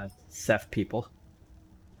 Seth people.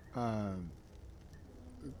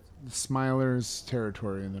 the Smiler's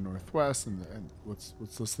territory in the northwest, and what's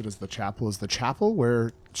listed as the chapel is the chapel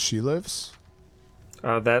where she lives.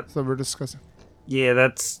 That So we're discussing. Yeah,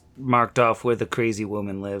 that's marked off where the crazy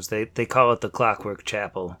woman lives. They call it the Clockwork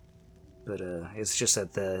Chapel, but it's just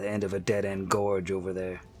at the end of a dead-end gorge over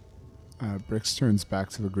there. Brix turns back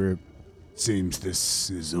to the group. Seems this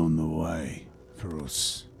is on the way for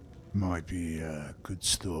us. Might be a good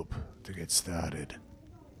stop to get started.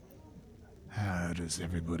 How does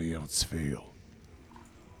everybody else feel?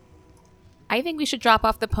 I think we should drop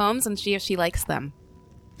off the poems and see if she likes them.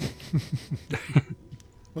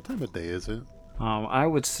 What time of day is it? I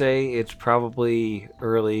would say it's probably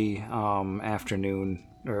early afternoon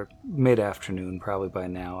or mid-afternoon probably by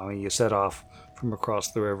now. I mean, you set off from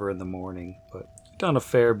across the river in the morning, but done a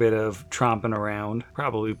fair bit of tromping around.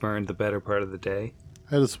 Probably burned the better part of the day.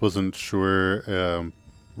 I just wasn't sure.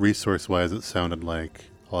 Resource-wise, it sounded like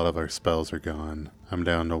a lot of our spells are gone. I'm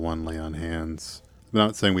down to 1 lay on hands. I'm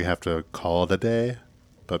not saying we have to call it a day,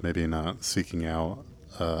 but maybe not seeking out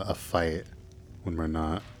a fight when we're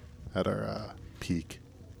not at our peak.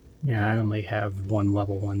 Yeah, I only have 1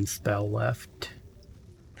 level 1 spell left.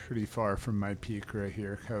 Pretty far from my peak right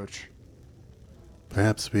here, Coach.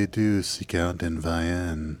 Perhaps we do seek out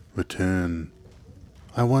Envia and return.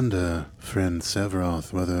 I wonder, friend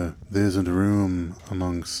Severoth, whether there's a room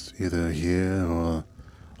amongst either here or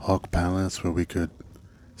Hawk Palace where we could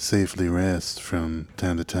safely rest from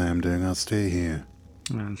time to time during our stay here.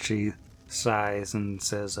 And she sighs and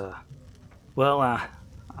says, I'm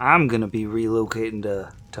gonna be relocating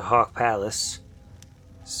to Hawk Palace.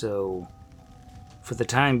 So, for the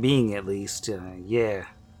time being at least, yeah,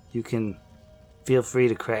 you can feel free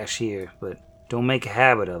to crash here, but don't make a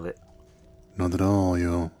habit of it. Not at all,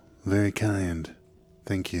 you're very kind.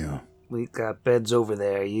 Thank you. We got beds over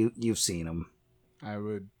there, you've seen them. I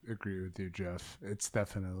would agree with you, Jeff. It's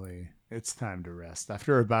time to rest.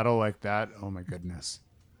 After a battle like that, oh my goodness.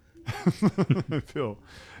 I feel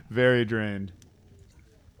very drained.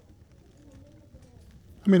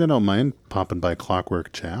 I mean, I don't mind popping by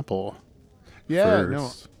Clockwork Chapel. Yeah,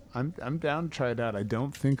 first. no, I'm down to try it out. I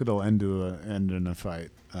don't think it'll end in a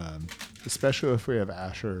fight, especially if we have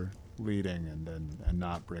Asher leading and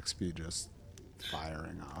not Brixby just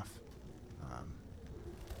firing off.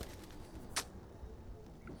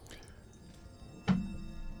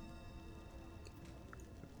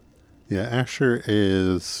 Yeah, Asher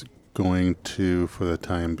is going to, for the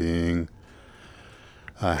time being,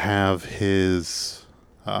 have his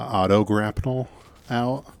auto grapnel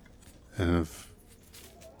out and have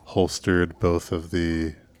holstered both of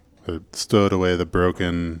stowed away the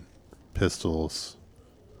broken pistols.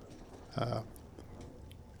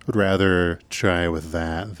 Would rather try with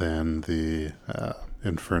that than the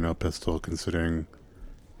Inferno pistol, considering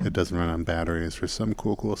it doesn't run on batteries for some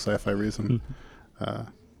cool sci-fi reason.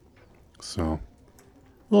 So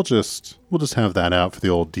we'll just have that out for the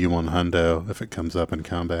old D1 hundo if it comes up in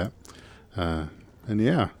combat. And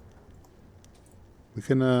yeah, we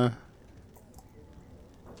can I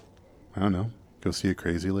don't know, go see a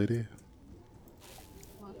crazy lady.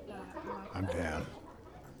 I'm down.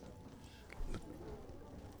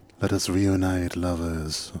 Let us reunite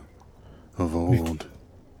lovers of old.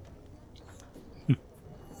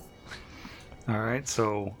 All right,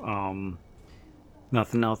 so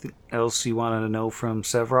nothing else you wanted to know from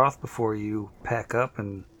Severoth before you pack up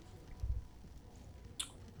and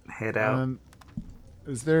head out?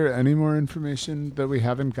 Is there any more information that we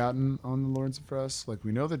haven't gotten on the Lords of Rust? Like,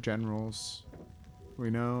 we know the generals, we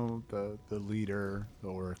know the leader, the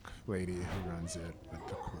orc lady who runs it with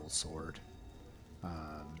the cool sword.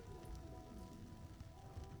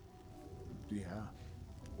 Yeah,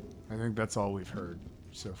 I think that's all we've heard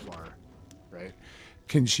so far, right?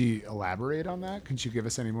 Can she elaborate on that? Can she give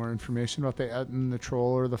us any more information about the Etten, the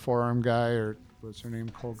troll, or the forearm guy, or what's her name,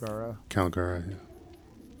 Colgara? Calgara, yeah.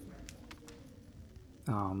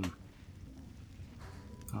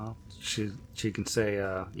 Well, she can say,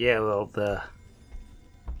 yeah, well, the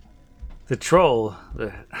troll,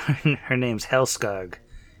 her name's Helskog,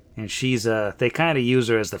 and she's, they kind of use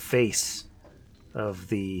her as the face of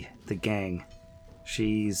the gang.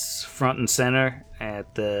 She's front and center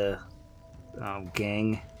at the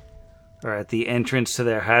gang, or at the entrance to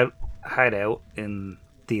their hideout in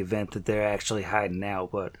the event that they're actually hiding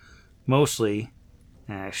out, but mostly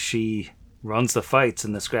she runs the fights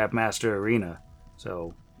in the Scrapmaster Arena.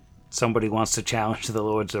 So somebody wants to challenge the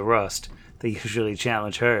Lords of Rust, they usually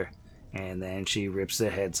challenge her, and then she rips their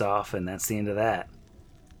heads off, and that's the end of that.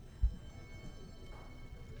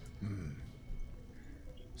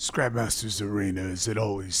 Scrapmaster's Arena, is it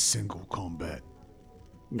always single combat?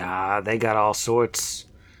 Nah, they got all sorts.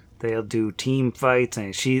 They'll do team fights,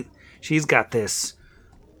 and she's got this,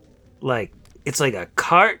 like, it's like a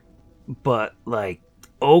cart, but, like,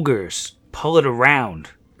 ogres pull it around.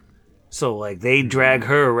 So, like, they drag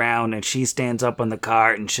her around, and she stands up on the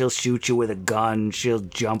cart, and she'll shoot you with a gun. She'll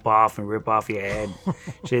jump off and rip off your head.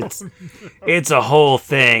 It's a whole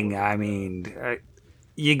thing. I mean,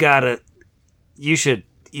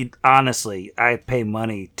 honestly, I'd pay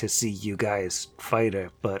money to see you guys fight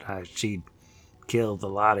her, but she'd kill a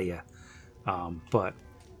lot of you. But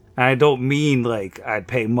I don't mean, like, I'd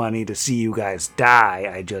pay money to see you guys die.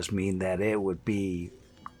 I just mean that it would be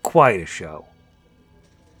quite a show.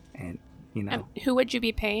 And, you know. And who would you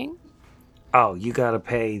be paying? Oh, you gotta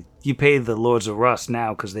pay. You pay the Lords of Rust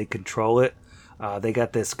now because they control it. They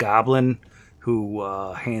got this goblin who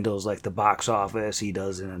handles like the box office. He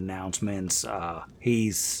does announcements.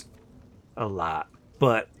 He's a lot,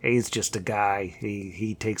 but he's just a guy.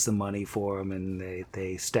 He takes the money for him, and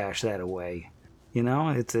they stash that away. You know,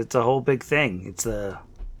 it's a whole big thing. It's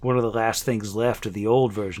one of the last things left of the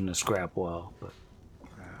old version of Scrapwall. But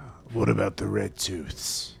What about the Red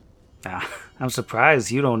Tooths? I'm surprised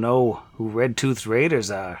you don't know who Red Tooth Raiders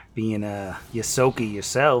are, being a Yosoki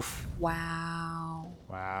yourself. Wow.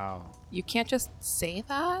 Wow. You can't just say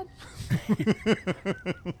that?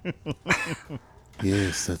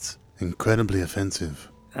 Yes, that's incredibly offensive.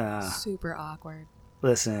 Super awkward.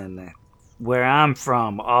 Listen, where I'm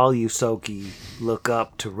from, all Yosoki look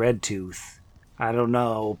up to Red Tooth. I don't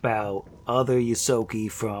know about other Yosoki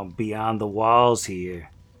from beyond the walls here,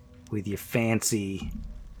 with your fancy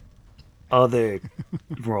other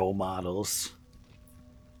role models.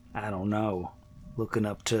 I don't know. Looking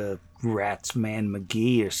up to Ratsman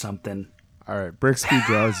McGee or something. All right, Brixby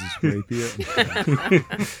draws his rapier.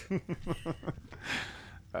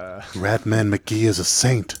 Ratman McGee is a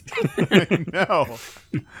saint. No.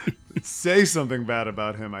 Say something bad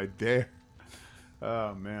about him, I dare.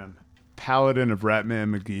 Oh, man. Paladin of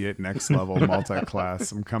Ratman McGee at next level,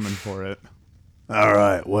 multi-class. I'm coming for it. All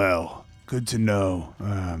right, well, good to know.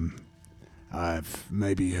 I've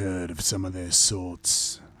maybe heard of some of their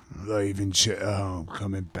sorts. They even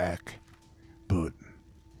coming back, but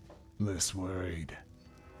less worried.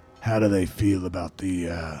 How do they feel about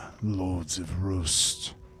the Lords of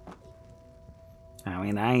Rust? I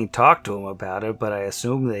mean, I ain't talked to them about it, but I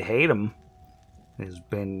assume they hate them. They've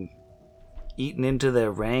been eating into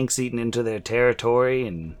their ranks, eating into their territory,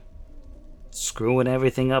 and screwing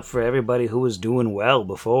everything up for everybody who was doing well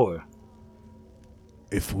before.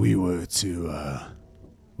 If we were to,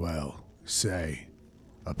 say,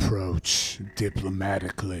 approach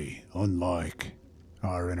diplomatically, unlike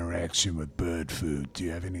our interaction with bird food, do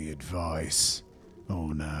you have any advice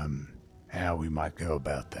on how we might go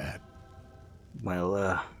about that?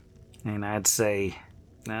 Well, and I'd say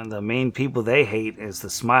the main people they hate is the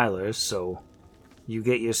Smilers, so you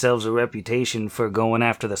get yourselves a reputation for going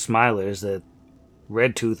after the Smilers that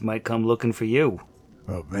Red Tooth might come looking for you.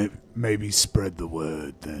 Well, maybe spread the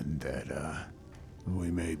word then that we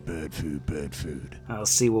made bird food. I'll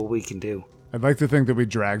see what we can do. I'd like to think that we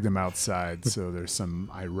dragged him outside, so there's some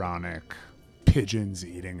ironic pigeons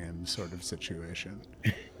eating him sort of situation.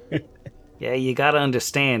 Yeah, you gotta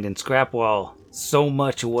understand, in Scrapwall, so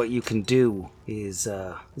much of what you can do is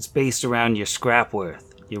it's based around your scrap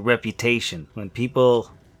worth, your reputation. When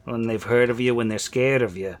they've heard of you, when they're scared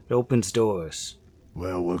of you, it opens doors.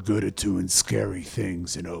 Well, we're good at doing scary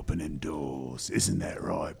things and opening doors. Isn't that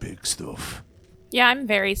right, big stuff? Yeah, I'm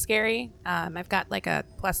very scary. I've got like a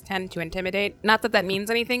 +10 to intimidate. Not that means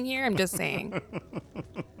anything here. I'm just saying.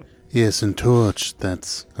 Yes, in Torch,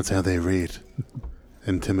 that's how they rate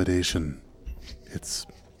intimidation. I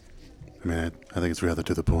think it's rather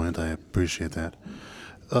to the point. I appreciate that.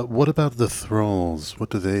 What about the Thralls? What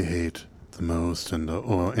do they hate the most, and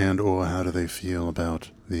or how do they feel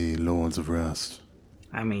about the Lords of Rust?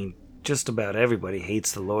 I mean, just about everybody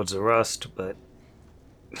hates the Lords of Rust, but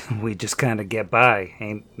we just kind of get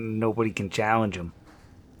by. Nobody can challenge them.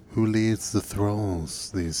 Who leads the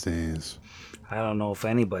Thralls these days? I don't know if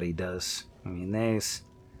anybody does. I mean, there's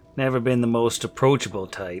never been the most approachable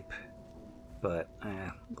type. But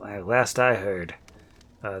last I heard,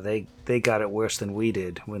 they got it worse than we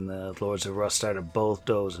did when the Lords of Rust started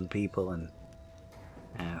bulldozing people and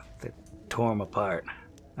they tore them apart.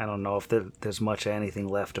 I don't know if there's much of anything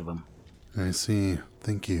left of them. I see.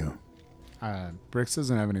 Thank you. Brix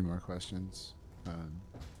doesn't have any more questions.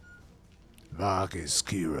 Vargas,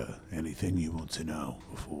 Kira, anything you want to know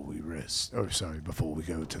before we rest? Before we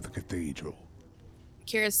go to the cathedral.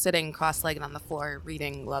 Kira's sitting cross-legged on the floor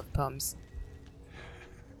reading love poems.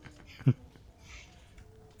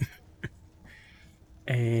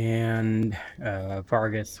 And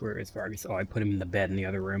Vargas, where is Vargas? Oh, I put him in the bed in the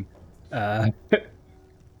other room.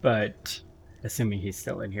 But assuming he's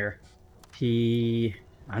still in here,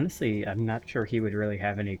 honestly, I'm not sure he would really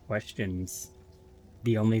have any questions.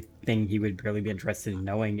 The only thing he would really be interested in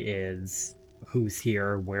knowing is who's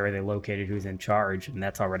here, where are they located, who's in charge, and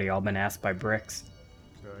that's already all been asked by Brix.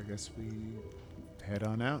 So I guess we head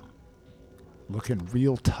on out. Looking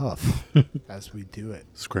real tough as we do it.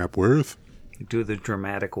 Scrapworth? Do the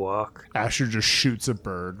dramatic walk. Asher just shoots a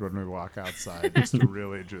bird when we walk outside just to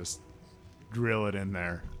really just drill it in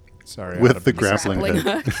there. Sorry. With the grappling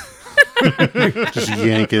hook. Just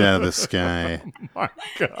yank it out of the sky. My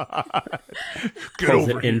God. Get Pulls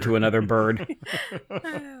over it into another bird.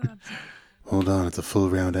 Hold on, it's a full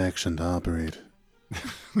round action to operate.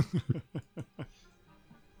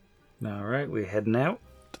 All right, we're heading out.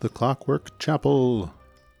 To the Clockwork Chapel.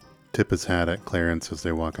 Tip his hat at Clarence as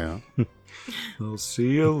they walk out. I'll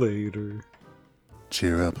see you later.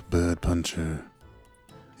 Cheer up, bird puncher.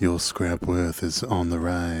 Your scrap worth is on the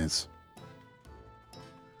rise.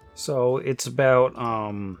 So it's about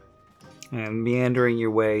meandering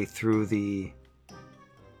your way through the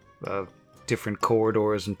different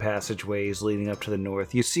corridors and passageways leading up to the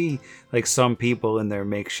north. You see like some people in their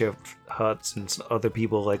makeshift huts and other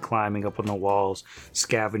people like climbing up on the walls,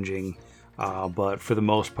 scavenging. But for the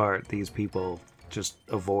most part, these people just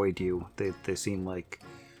avoid you. They seem like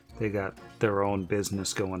they got their own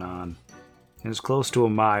business going on. And it's close to a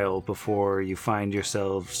mile before you find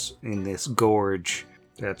yourselves in this gorge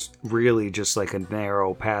that's really just like a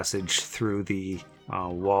narrow passage through the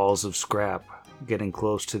walls of scrap, getting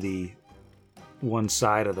close to the one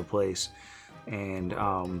side of the place. And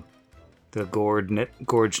the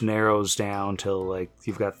gorge narrows down till like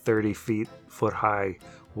you've got 30 foot high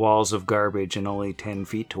walls of garbage and only 10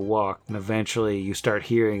 feet to walk. And eventually you start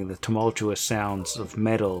hearing the tumultuous sounds of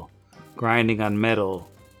metal grinding on metal.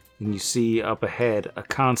 And you see up ahead a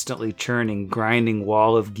constantly churning, grinding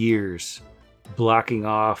wall of gears blocking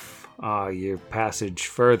off your passage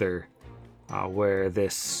further, where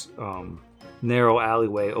this narrow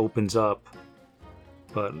alleyway opens up,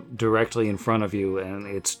 but directly in front of you, and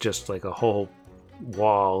it's just like a whole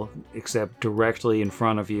wall, except directly in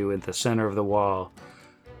front of you at the center of the wall,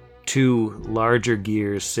 two larger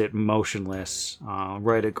gears sit motionless,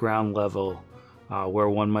 right at ground level, where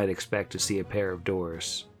one might expect to see a pair of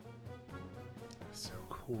doors. So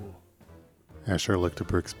cool. Asher looked at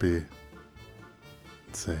Brixby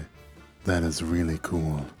and say, "That is really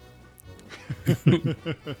cool."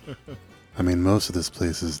 I mean, most of this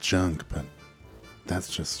place is junk, but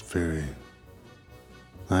that's just very...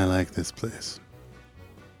 I like this place.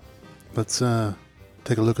 Let's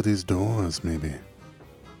take a look at these doors, maybe. Do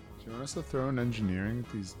you want us to throw in engineering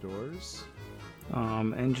at these doors?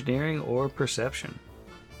 Engineering or perception?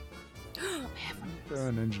 Throw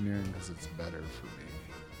in engineering because it's better for me.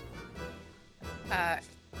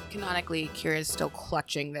 Canonically, Kira's still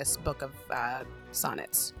clutching this book of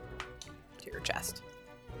sonnets to her chest.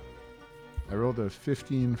 I rolled a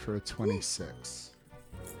 15 for a 26.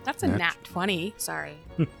 That's a nat 20. Sorry.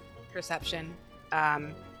 Perception. At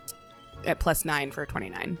 +9 for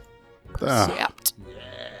 29. Percept.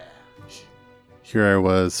 Here I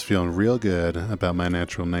was feeling real good about my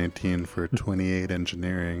natural 19 for 28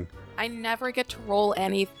 engineering. I never get to roll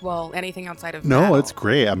anything outside of No, battle. it's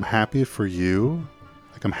great. I'm happy for you.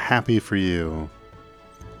 Like, I'm happy for you.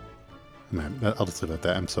 I'll just leave it at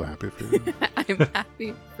that. I'm so happy for you. I'm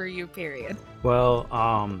happy for you, period. Well,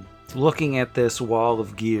 looking at this wall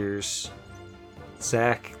of gears,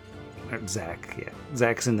 Zach's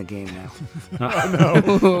in the game now.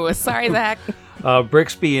 Ooh, sorry, Zach.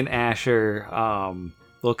 Brixby and Asher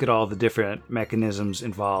look at all the different mechanisms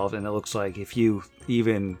involved, and it looks like if you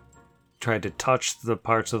even tried to touch the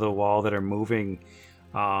parts of the wall that are moving,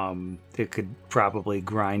 it could probably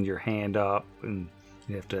grind your hand up, and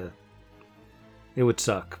you have to... It would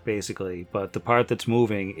suck, basically. But the part that's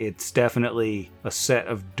moving, it's definitely a set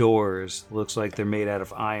of doors. Looks like they're made out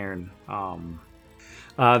of iron.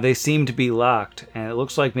 They seem to be locked, and it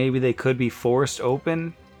looks like maybe they could be forced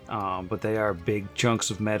open, but they are big chunks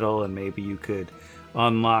of metal, and maybe you could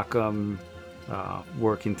unlock them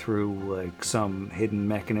working through like some hidden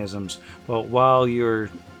mechanisms. But while you're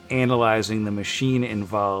analyzing the machine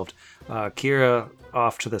involved, Kira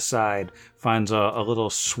off to the side finds a little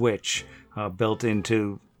switch built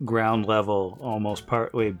into ground level, almost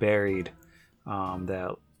partway buried,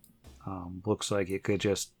 that looks like it could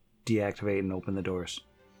just deactivate and open the doors.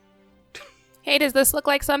 Hey, does this look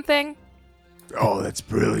like something? Oh, that's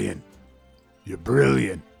brilliant. You're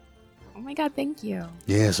brilliant. Oh my god, thank you.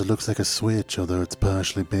 Yes, it looks like a switch, although it's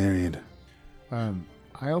partially buried.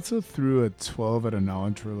 I also threw a 12 at a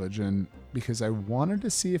knowledge religion because I wanted to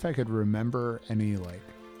see if I could remember any, like,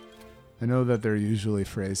 I know that they're usually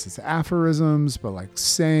phrased as aphorisms, but like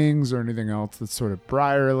sayings or anything else that's sort of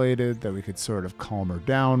Briar related that we could sort of calm her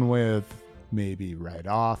down with, maybe write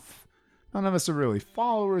off. None of us are really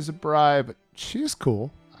followers of Bri, but she's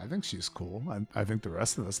cool. I think she's cool. I think the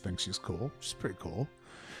rest of us think she's cool. She's pretty cool.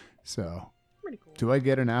 So, Pretty cool. do I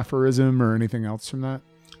get an aphorism or anything else from that?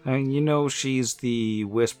 I mean, you know, she's the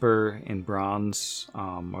Whisper in Bronze,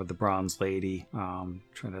 or the Bronze Lady.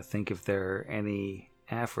 Trying to think if there are any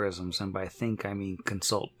aphorisms, and by think I mean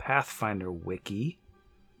consult Pathfinder Wiki.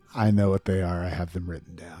 I know what they are. I have them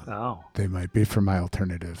written down. Oh. They might be for my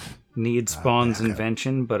alternative. Need spawns backup.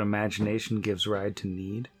 invention, but imagination gives ride to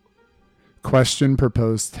need. Question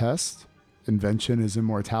proposed test. Invention is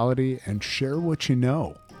immortality, and share what you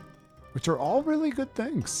know, which are all really good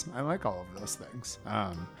things. I like all of those things.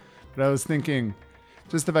 But I was thinking,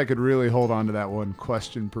 just if I could really hold on to that one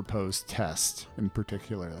question proposed test in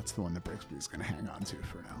particular, that's the one that Brixby's going to hang on to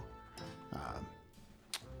for now.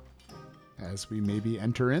 As we maybe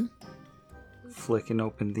enter in. Flick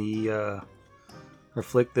the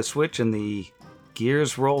switch, and the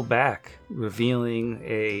gears roll back, revealing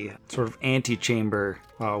a sort of antechamber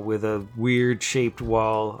with a weird shaped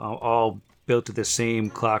wall, all built to the same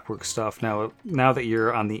clockwork stuff. Now that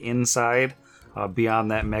you're on the inside, beyond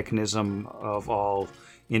that mechanism of all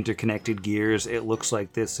interconnected gears, it looks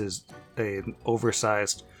like this is an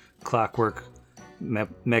oversized clockwork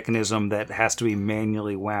mechanism that has to be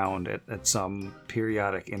manually wound at some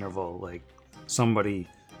periodic interval. Like somebody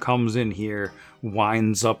comes in here,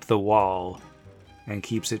 winds up the wall, and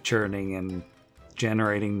keeps it churning and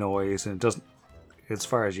generating noise, and it doesn't, as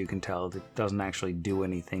far as you can tell, it doesn't actually do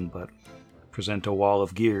anything but present a wall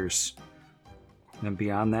of gears. And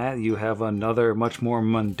beyond that, you have another much more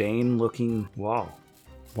mundane looking wall.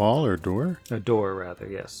 Wall or door? A door, rather,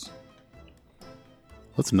 yes.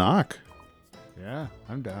 Let's knock. Yeah,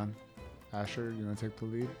 I'm down. Asher, you want to take the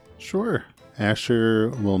lead? Sure. Asher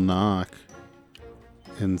will knock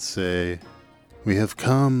and say, "We have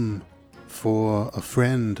come for a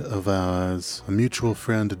friend of ours, a mutual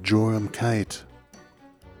friend, Joram Kite.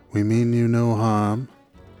 We mean you no harm.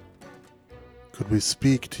 Could we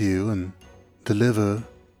speak to you and deliver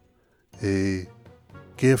a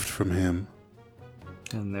gift from him?"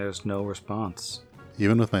 And there's no response.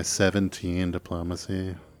 Even with my 17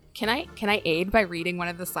 diplomacy. Can I aid by reading one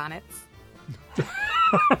of the sonnets?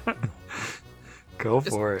 Go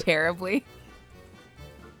Just for it. terribly.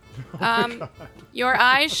 Your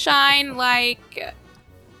eyes shine like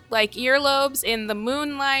earlobes in the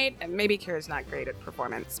moonlight. And maybe Kira's not great at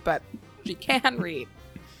performance, but she can read.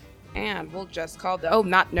 And we'll just call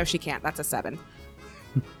no, she can't. That's a 7.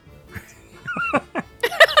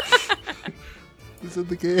 Is it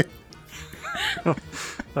the game?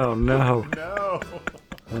 Oh no.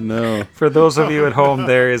 Oh no. For those of you at home,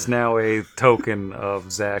 there is now a token of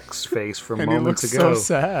Zach's face from And he moments looks ago. so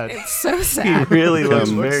sad. It's so He sad. really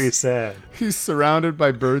looks very sad. He's surrounded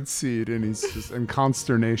by birdseed, and he's just in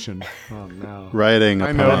consternation. Oh no. Riding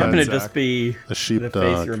I upon know It that. happened to Zach. just be a the face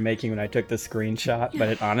sheepdog. you were making when I took the screenshot, but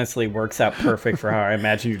it honestly works out perfect for how I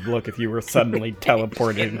imagine you'd look if you were suddenly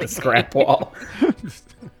teleported into Scrap Wall.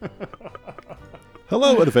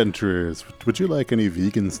 Hello, adventurers. Would you like any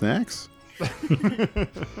vegan snacks?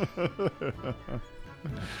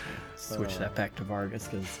 Switch that back to Vargas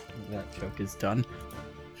because that joke is done.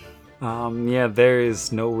 Yeah, there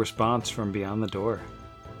is no response from beyond the door.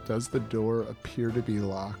 Does the door appear to be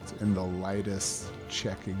locked in the lightest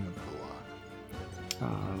checking of the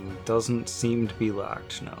lock? Doesn't seem to be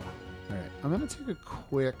locked, no. All right, I'm going to take a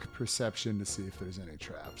quick perception to see if there's any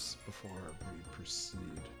traps before we proceed,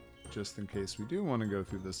 just in case we do want to go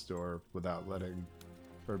through this door without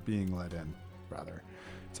being let in, rather.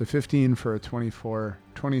 It's a 15 for a 24,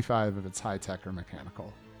 25 if it's high-tech or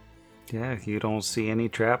mechanical. Yeah, you don't see any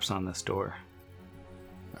traps on this door.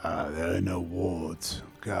 There are no wards,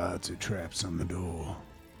 guards, or traps on the door.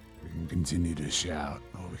 We can continue to shout,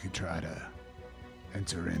 or we could try to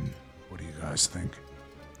enter in. What do you guys think?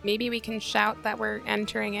 Maybe we can shout that we're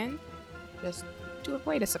entering in, just to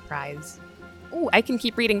avoid a surprise. Ooh, I can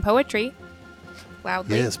keep reading poetry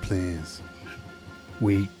loudly. Yes, please.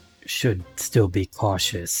 We should still be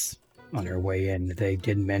cautious on her way in. They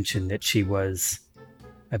did mention that she was,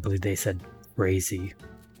 I believe they said, crazy.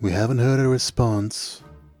 We haven't heard a response.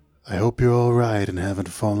 I hope you're all right and haven't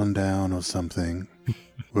fallen down or something.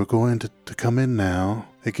 We're going to come in now.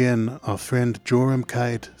 Again, our friend Joram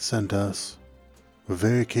Kite sent us. We're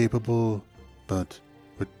very capable, but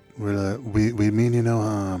we mean you no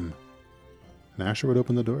harm. And Asher would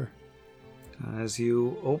open the door. As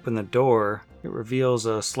you open the door, it reveals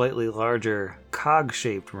a slightly larger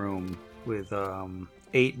cog-shaped room with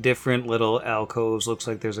 8 different little alcoves. Looks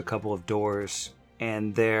like there's a couple of doors.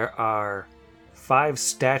 And there are 5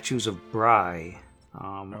 statues of Bry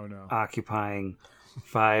occupying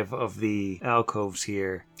 5 of the alcoves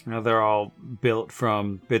here. Now they're all built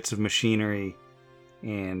from bits of machinery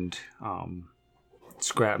and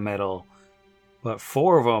scrap metal. But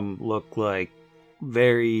 4 of them look like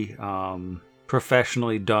very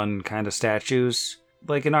professionally done kind of statues,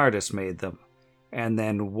 like an artist made them. And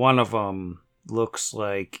then one of them looks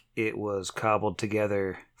like it was cobbled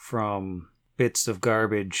together from bits of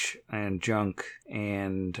garbage and junk,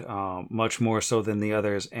 and much more so than the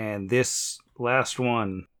others. And this last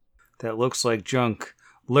one that looks like junk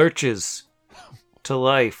lurches to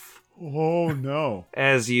life Oh no.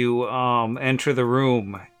 as you enter the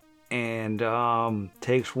room, and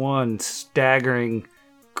takes one staggering,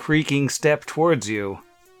 creaking step towards you.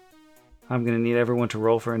 I'm going to need everyone to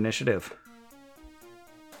roll for initiative.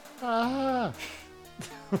 Ah.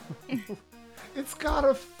 It's got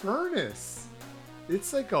a furnace.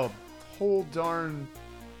 It's like a whole darn.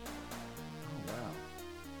 Oh wow.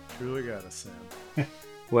 Truly got a Sam.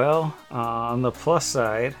 Well, on the plus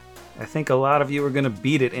side, I think a lot of you are going to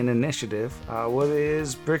beat it in initiative. What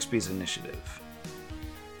is Brixby's initiative?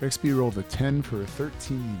 Rexby rolled a 10 for a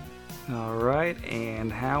 13. All right,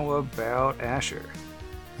 and how about Asher?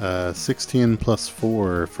 16 plus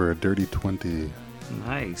 4 for a dirty 20.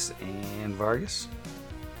 Nice. And Vargas?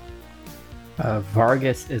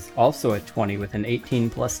 Vargas is also a 20 with an 18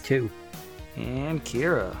 plus 2. And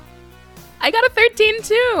Kira? I got a 13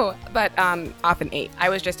 too, but off an 8. I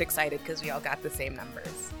was just excited because we all got the same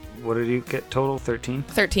numbers. What did you get total? 13?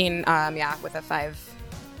 13, yeah, with a 5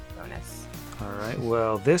 bonus. All right,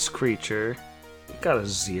 well, this creature got a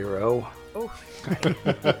 0. Oh,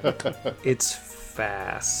 It's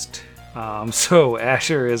fast. So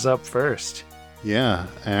Asher is up first. Yeah,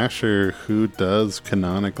 Asher, who does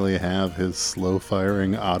canonically have his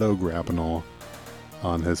slow-firing auto-grapnel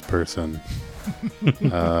on his person.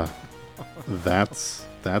 That's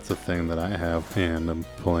a thing that I have, and I'm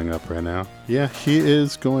pulling up right now. Yeah, he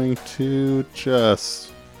is going to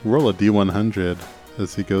just roll a D100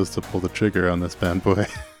 as he goes to pull the trigger on this bad boy.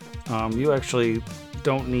 You actually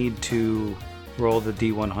don't need to roll the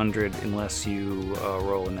D100 unless you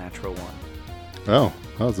roll a natural 1. Oh,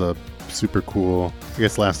 that was a super cool. I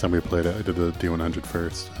guess last time we played it, I did the D100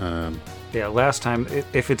 first. Yeah, last time,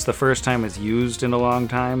 if it's the first time it's used in a long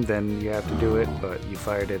time, then you have to do it, but you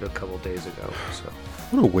fired it a couple days ago, so.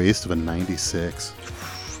 What a waste of a 96.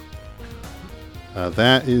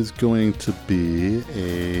 That is going to be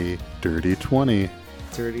a dirty 20.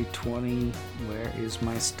 Dirty 20, where is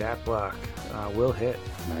my stat block? Will hit.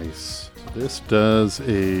 Nice. So this does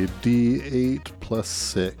a D8 plus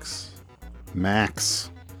 6.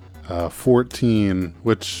 Max. 14,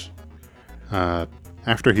 which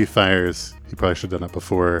after he fires, he probably should have done it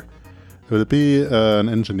before. Would it be an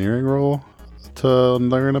engineering roll to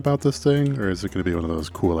learn about this thing, or is it going to be one of those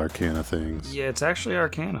cool Arcana things? Yeah, it's actually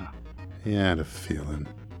Arcana. Yeah, I had a feeling.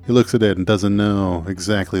 He looks at it and doesn't know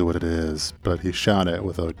exactly what it is, but he shot it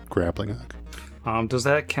with a grappling hook. Does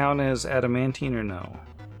that count as adamantine or no?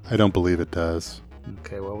 I don't believe it does.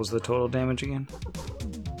 Okay, what was the total damage again?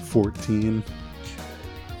 14.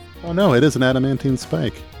 Oh no, it is an adamantine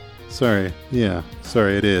spike. Sorry,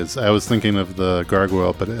 it is. I was thinking of the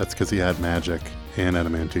gargoyle, but that's because he had magic and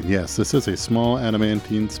adamantine. Yes, this is a small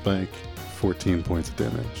adamantine spike, 14 points of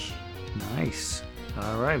damage. Nice.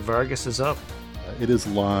 All right, Vargas is up. It is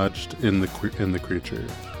lodged in the creature.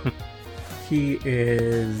 He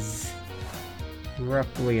is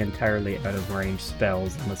roughly entirely out of range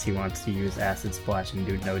spells unless he wants to use Acid Splash and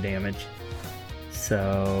do no damage.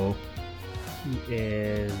 So he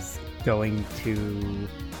is going to...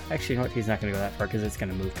 Actually, you know what? He's not going to go that far because it's going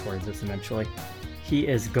to move towards us eventually. He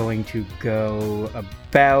is going to go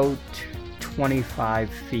about 25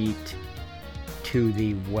 feet to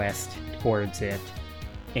the west towards it.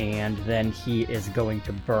 And then he is going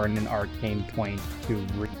to burn an arcane point to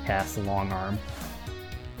recast Long Arm.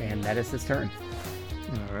 And that is his turn.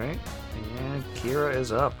 All right, and Kira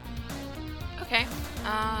is up. okay.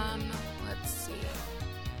 Let's see.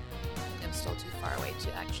 I'm still too far away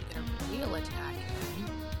to actually get a real attack.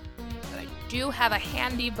 But I do have a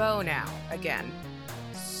handy bow now, again.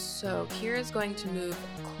 So Kira's going to move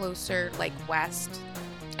closer, like west.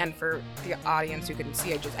 And for the audience who couldn't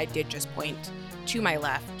see, I did just point to my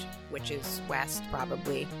left, which is west,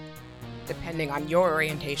 probably, depending on your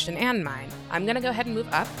orientation and mine. I'm gonna go ahead and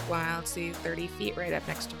move up. Well, let's see, 30 feet right up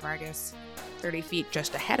next to Vargas. 30 feet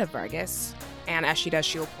just ahead of Vargas. And as she does,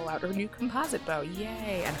 she will pull out her new composite bow.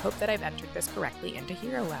 Yay! And hope that I've entered this correctly into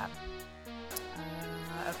Hero Lab.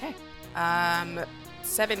 Okay.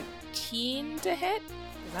 17 to hit?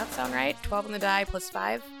 Does that sound right? 12 on the die plus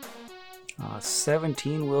 5?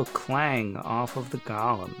 17 will clang off of the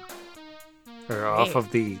golem. Or off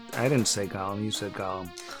of the... I didn't say golem, you said golem.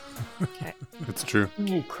 Okay. It's true.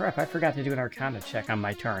 Oh crap, I forgot to do an Arcana check on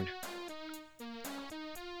my turn.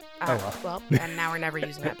 Well, and now we're never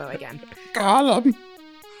using that bow again. Got him.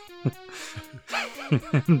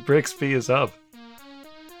 Brixby is up.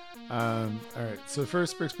 All right. So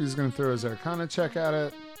first, Brixby's going to throw his Arcana check at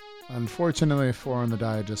it. Unfortunately, a 4 on the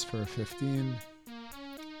die just for a 15.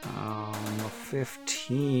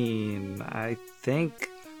 15. I think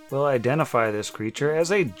we'll identify this creature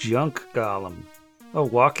as a junk golem. A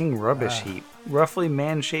walking rubbish heap. Roughly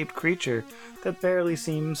man-shaped creature that barely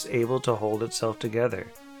seems able to hold itself together.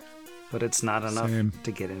 But it's not enough Same.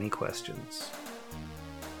 to get any questions.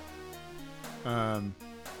 All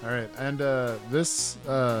right. And this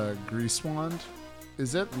grease wand,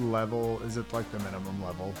 is it level? Is it like the minimum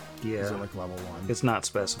level? Yeah. Is it like level 1? It's not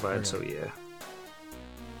specified, Okay. so yeah.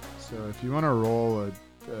 So if you want to roll a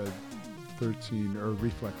 13 or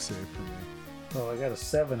reflex save for me. Oh, I got a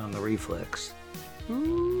 7 on the reflex.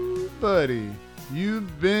 Ooh, buddy,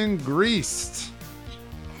 you've been greased.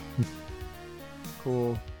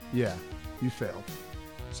 Cool. Yeah, you failed.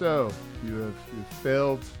 So you've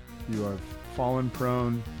failed. You have fallen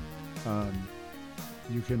prone.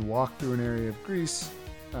 You can walk through an area of grease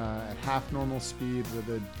at half normal speed with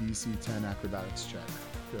a DC 10 acrobatics check.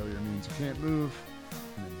 Failure means you can't move,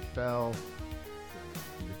 and then you fell.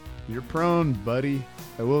 You're prone, buddy.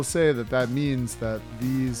 I will say that means that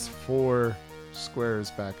these 4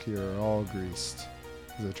 squares back here are all greased,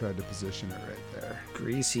 because I tried to position it right there.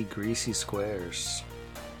 Greasy, greasy squares.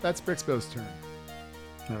 That's Brixbo's turn.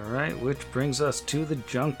 Alright, which brings us to the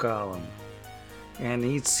junk golem. And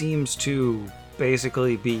he seems to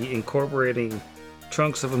basically be incorporating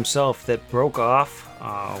chunks of himself that broke off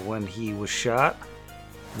when he was shot,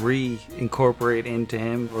 reincorporate into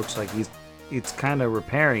him. Looks like it's kind of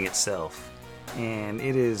repairing itself. And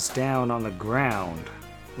it is down on the ground,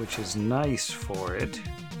 which is nice for it.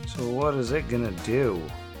 So what is it gonna do?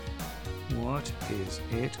 What is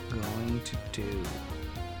it going to do?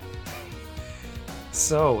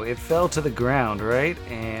 So it fell to the ground, right?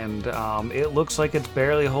 And it looks like it's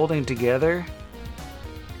barely holding together.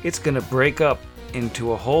 It's gonna break up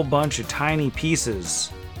into a whole bunch of tiny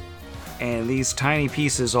pieces. And these tiny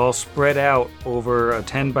pieces all spread out over a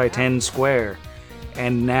 10 by 10 square.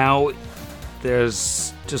 And now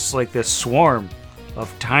there's just like this swarm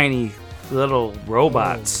of tiny little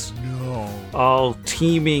robots. Oh, no. All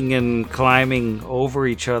teaming and climbing over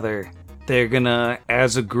each other. They're gonna,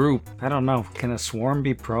 as a group, I don't know, can a swarm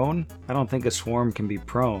be prone? I don't think a swarm can be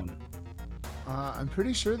prone. I'm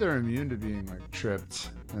pretty sure they're immune to being like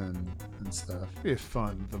tripped and stuff. It'd be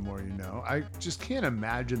fun the more you know. I just can't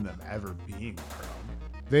imagine them ever being prone.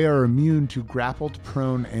 They are immune to grappled,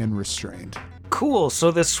 prone, and restrained. Cool,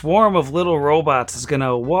 so this swarm of little robots is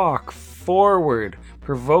gonna walk forward,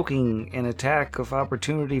 provoking an attack of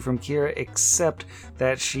opportunity from Kira, except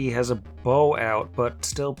that she has a bow out, but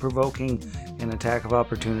still provoking an attack of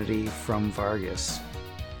opportunity from Vargas.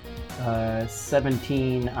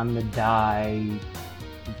 17 on the die.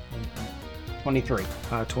 23.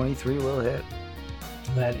 23 will hit.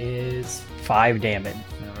 That is 5 damage.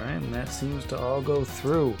 Alright, and that seems to all go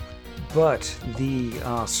through. But the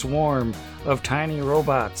swarm of tiny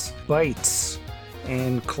robots bites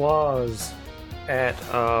and claws at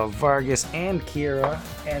Vargas and Kira,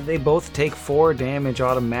 and they both take 4 damage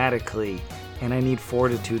automatically. And I need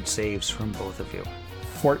fortitude saves from both of you.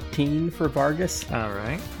 14 for Vargas.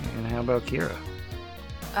 Alright, and how about Kira?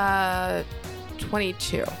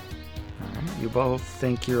 22. Alright, you both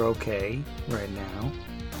think you're okay right now.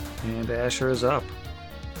 And Asher is up.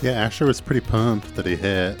 Yeah, Asher was pretty pumped that he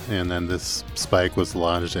hit, and then this spike was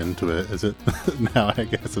lodged into it. Is it now? I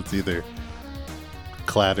guess it's either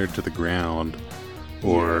clattered to the ground Yeah,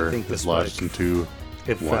 or I think the is lodged spike- into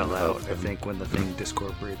It one fell out, of I them. think, when the thing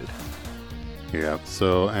discorporated. Yeah,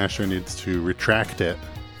 so Asher needs to retract it,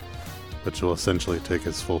 which will essentially take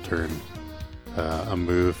his full turn. A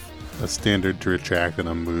move, a standard to retract, and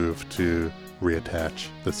a move to reattach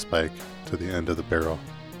the spike to the end of the barrel.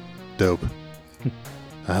 Dope.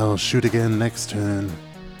 I'll shoot again next turn.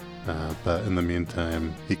 But in the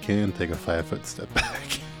meantime, he can take a 5-foot step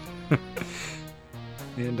back.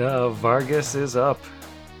 And Vargas is up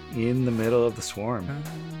in the middle of the swarm.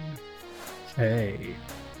 Okay.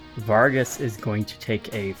 Vargas is going to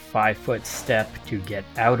take a 5-foot step to get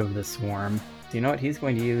out of the swarm. So you know what? He's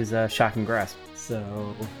going to use Shocking Grasp.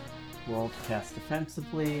 So roll to cast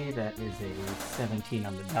defensively. That is a 17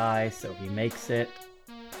 on the die, so he makes it.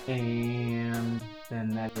 And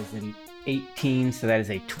then that is an 18, so that is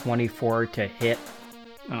a 24 to hit.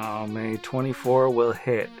 A 24 will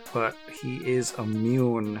hit, but he is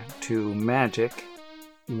immune to magic.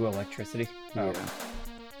 Ooh, electricity. Oh,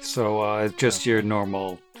 So it's just your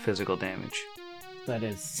normal physical damage. that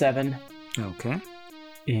is 7. Okay.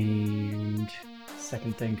 And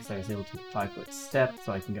second thing, because I was able to 5-foot step,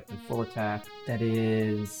 so I can get my full attack. That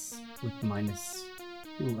is with minus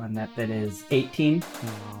Ooh, on that is 18.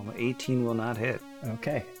 18 will not hit.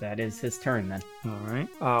 Okay, that is his turn then. All right.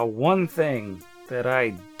 One thing that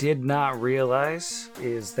I did not realize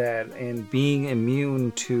is that in being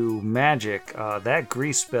immune to magic, that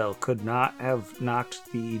grease spell could not have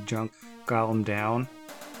knocked the junk golem down.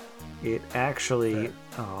 It actually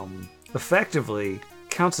effectively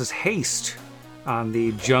counts as haste on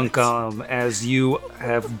the junk golem as you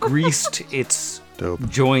have greased its Dope.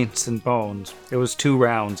 joints and bones. It was 2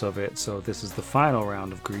 rounds of it, so this is the final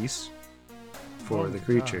round of grease for the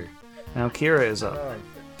creature. Now Kira is up.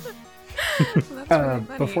 That's really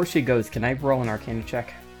funny. Before she goes, can I roll an Arcana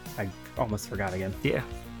check? I almost forgot again. Yeah.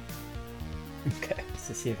 Okay,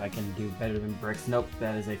 to see if I can do better than Bricks. Nope,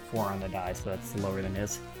 that is a 4 on the die, so that's lower than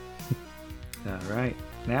his. All right.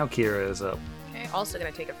 Now Kira is up. Okay, also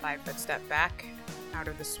gonna take a 5-foot step back out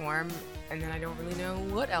of the swarm, and then I don't really know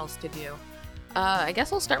what else to do. I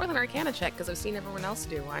guess I'll start with an Arcana check because I've seen everyone else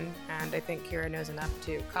do one, and I think Kira knows enough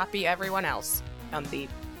to copy everyone else on the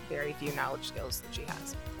very few knowledge skills that she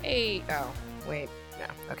has. Hey, oh, wait, no,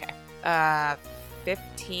 okay.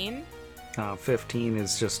 15? 15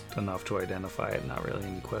 is just enough to identify it, not really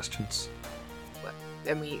any questions.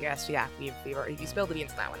 And we spilled the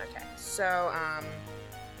beans on that one, okay. So,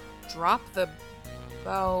 drop the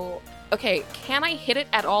bow. Okay, can I hit it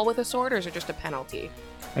at all with a sword, or is it just a penalty?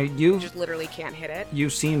 You just literally can't hit it.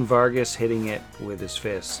 You've seen Vargas hitting it with his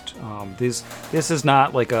fist. This is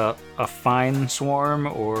not like a fine swarm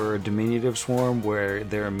or a diminutive swarm where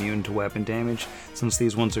they're immune to weapon damage. Since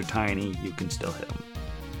these ones are tiny, you can still hit them.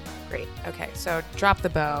 Great. Okay, so drop the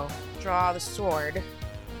bow, draw the sword,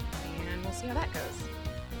 and we'll see how that goes.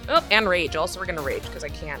 Oh, and rage. Also, we're gonna rage because I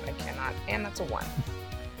cannot, and that's a 1.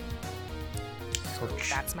 So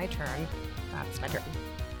that's my turn.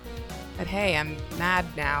 But hey, I'm mad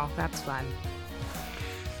now. That's fun.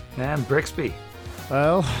 And Brixby.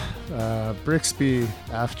 Well, Brixby,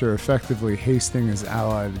 after effectively hasting his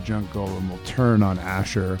ally, the Junk Golem, will turn on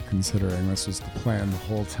Asher, considering this was the plan the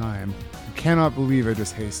whole time. I cannot believe I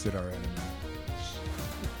just hasted our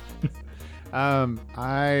enemy.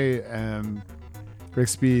 I am...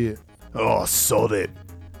 Brixby, sod it,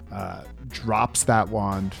 drops that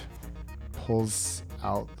wand, pulls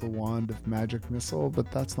out the wand of magic missile, but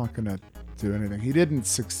that's not going to do anything. He didn't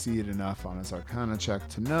succeed enough on his Arcana check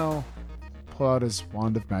to know. Pull out his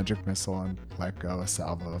wand of magic missile and let go a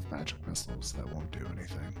salvo of magic missiles that won't do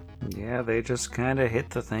anything. Yeah, they just kind of hit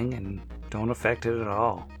the thing and don't affect it at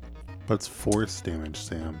all. But it's force damage,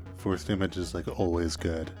 Sam. Force damage is like always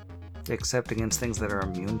good. Except against things that are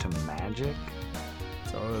immune to magic?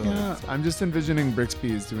 So I'm just envisioning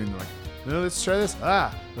Brixby as doing like, no, let's try this,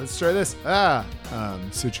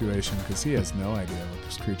 situation, because he has no idea what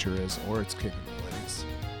this creature is or its capabilities.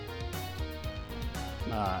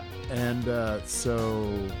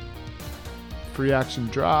 So free action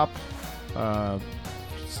drop,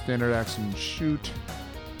 standard action shoot,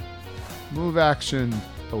 move action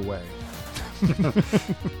away.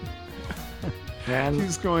 And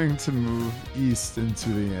he's going to move east into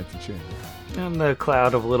the antechamber. And the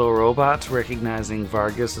cloud of little robots, recognizing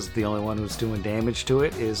Vargas as the only one who's doing damage to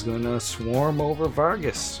it, is going to swarm over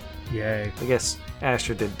Vargas. Yay. I guess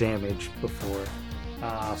Asher did damage before.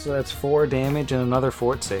 So that's 4 damage and another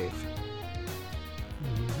fort save.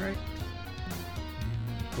 Alright.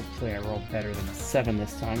 Hopefully I roll better than a 7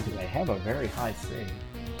 this time, because I have a very high save.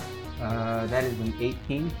 That is an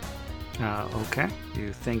 18. Okay.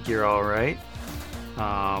 You think you're alright.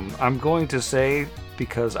 I'm going to say,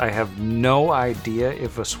 because I have no idea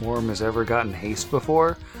if a swarm has ever gotten haste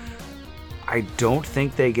before, I don't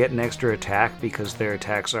think they get an extra attack because their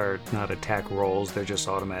attacks are not attack rolls, they're just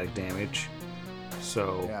automatic damage.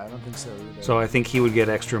 So yeah, I don't think so either. So I think he would get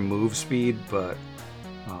extra move speed, but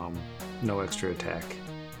no extra attack.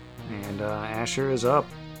 And Asher is up.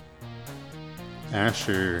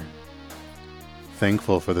 Asher,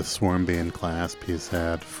 thankful for the Swarm Bane clasp he's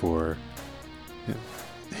had for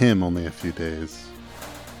him only a few days,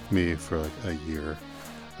 me for like a year,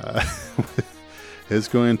 is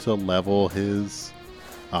going to level his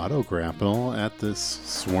auto grapple at this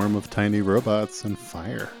swarm of tiny robots and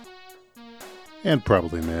fire. And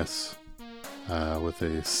probably miss with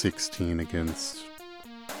a 16 against,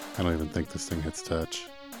 I don't even think this thing hits touch,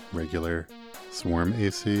 regular swarm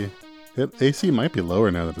AC. AC might be lower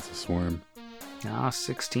now that it's a swarm.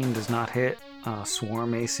 16 does not hit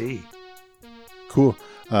swarm AC. Cool.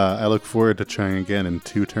 I look forward to trying again in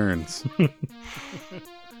 2 turns.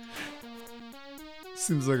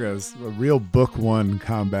 Seems like a real book 1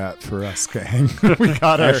 combat for us, gang. We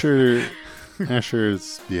got Asher's,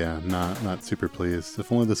 not super pleased.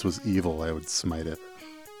 If only this was evil, I would smite it.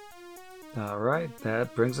 All right,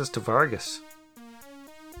 that brings us to Vargas.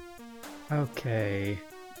 Okay.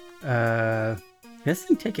 This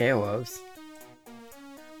thing take AOs.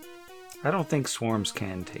 I don't think swarms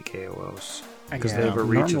can take AOs because Yeah, they have a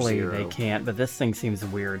reach of normally 0. they can't, but this thing seems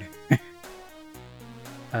weird.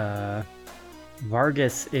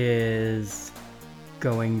 Vargas is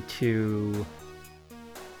going to...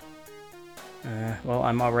 well,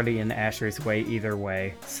 I'm already in Asher's way either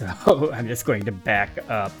way, so I'm just going to back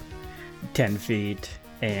up 10 feet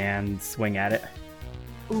and swing at it.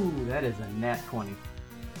 Ooh, that is a nat 20.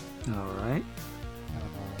 All right.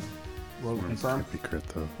 Roll to Swarms confirm. can't be crit,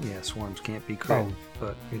 though. Yeah, swarms can't be crit, Oh.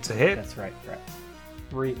 but it's a hit. That's right, correct.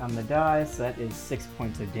 3 on the dice, that is 6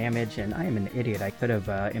 points of damage, and I am an idiot. I could have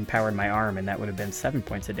empowered my arm, and that would have been 7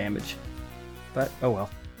 points of damage. But, oh well.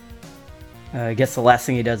 I guess the last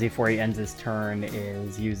thing he does before he ends his turn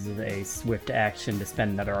is uses a swift action to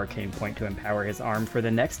spend another arcane point to empower his arm for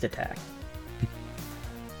the next attack.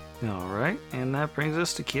 All right, and that brings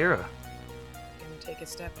us to Kira. Gonna take a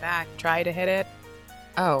step back, try to hit it.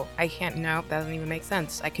 Oh, I can't. Nope, that doesn't even make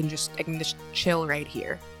sense. I can just chill right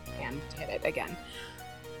here and hit it again.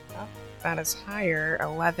 Well, that is higher.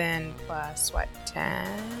 11 plus what?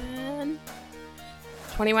 10.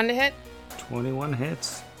 21 to hit. 21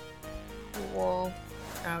 hits. Cool.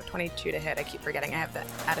 Oh, 22 to hit. I keep forgetting I have that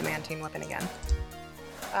adamantine weapon again.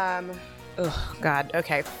 Oh God.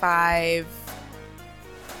 Okay,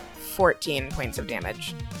 14 points of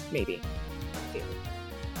damage, maybe.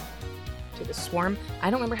 To the swarm. I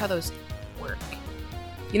don't remember how those work.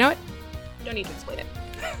 You know what? Don't need to explain it.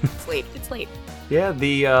 It's late. It's late. Yeah,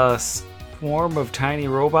 the swarm of tiny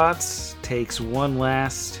robots takes one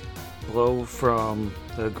last blow from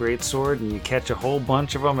the greatsword, and you catch a whole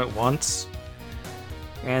bunch of them at once,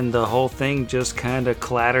 and the whole thing just kind of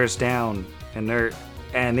clatters down.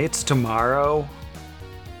 And it's tomorrow.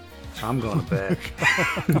 I'm going to bed.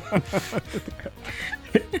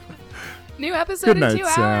 New episode Good in night, 2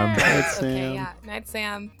 Sam. hours. Night, Okay, Sam. yeah. Night,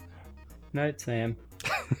 Sam. Night, Sam.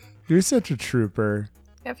 You're such a trooper.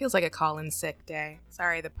 That feels like a call-in sick day.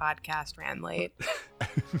 Sorry, the podcast ran late.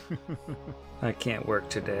 I can't work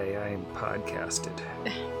today. I am podcasted.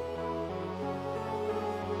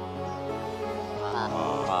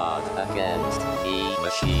 Pod against the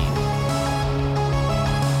machine.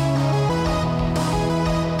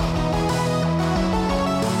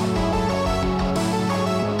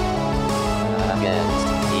 Against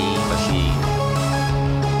the machine.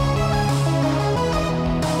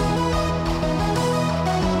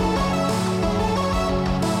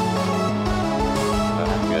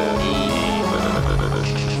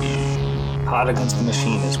 Pod Against the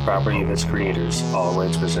Machine is property of its creators, all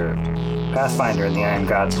rights reserved. Pathfinder and the Iron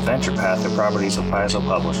Gods Adventure Path are properties of Paizo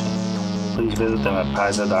Publishing. Please visit them at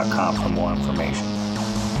paizo.com for more information.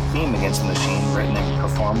 Theme Against the Machine, written and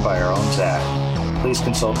performed by our own Zach. Please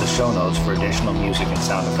consult the show notes for additional music and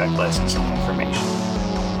sound effect licensing information.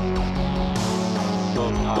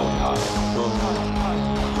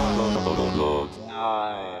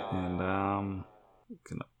 And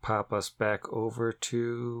gonna pop us back over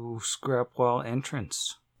to Scrapwall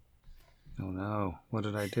entrance. Oh no, what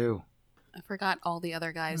did I do? I forgot all the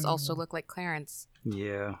other guys also look like Clarence.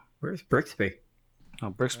 Yeah. Where's Brixby? Oh,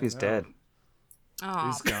 Brixby's dead. Oh,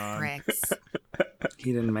 He's gone. pricks.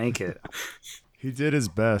 He didn't make it. He did his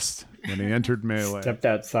best when he entered melee. Stepped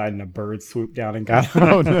outside and a bird swooped down and got him.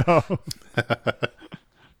 Oh no.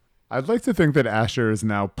 I'd like to think that Asher is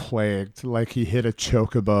now plagued, like he hit a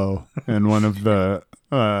chocobo in one of the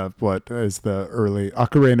what is the early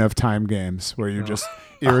Ocarina of Time games, where you just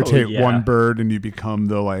irritate yeah. one bird and you become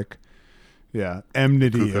the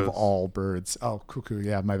enmity of Cuckoos. all birds. Oh, cuckoo,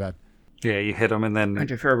 yeah, my bad. Yeah, you hit him and I'm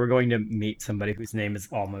then sure we're going to meet somebody whose name is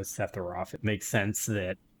almost Sephiroth. It makes sense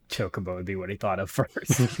that Chocobo would be what he thought of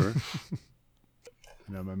first. Sure.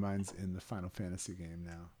 My mind's in the Final Fantasy game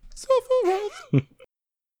now.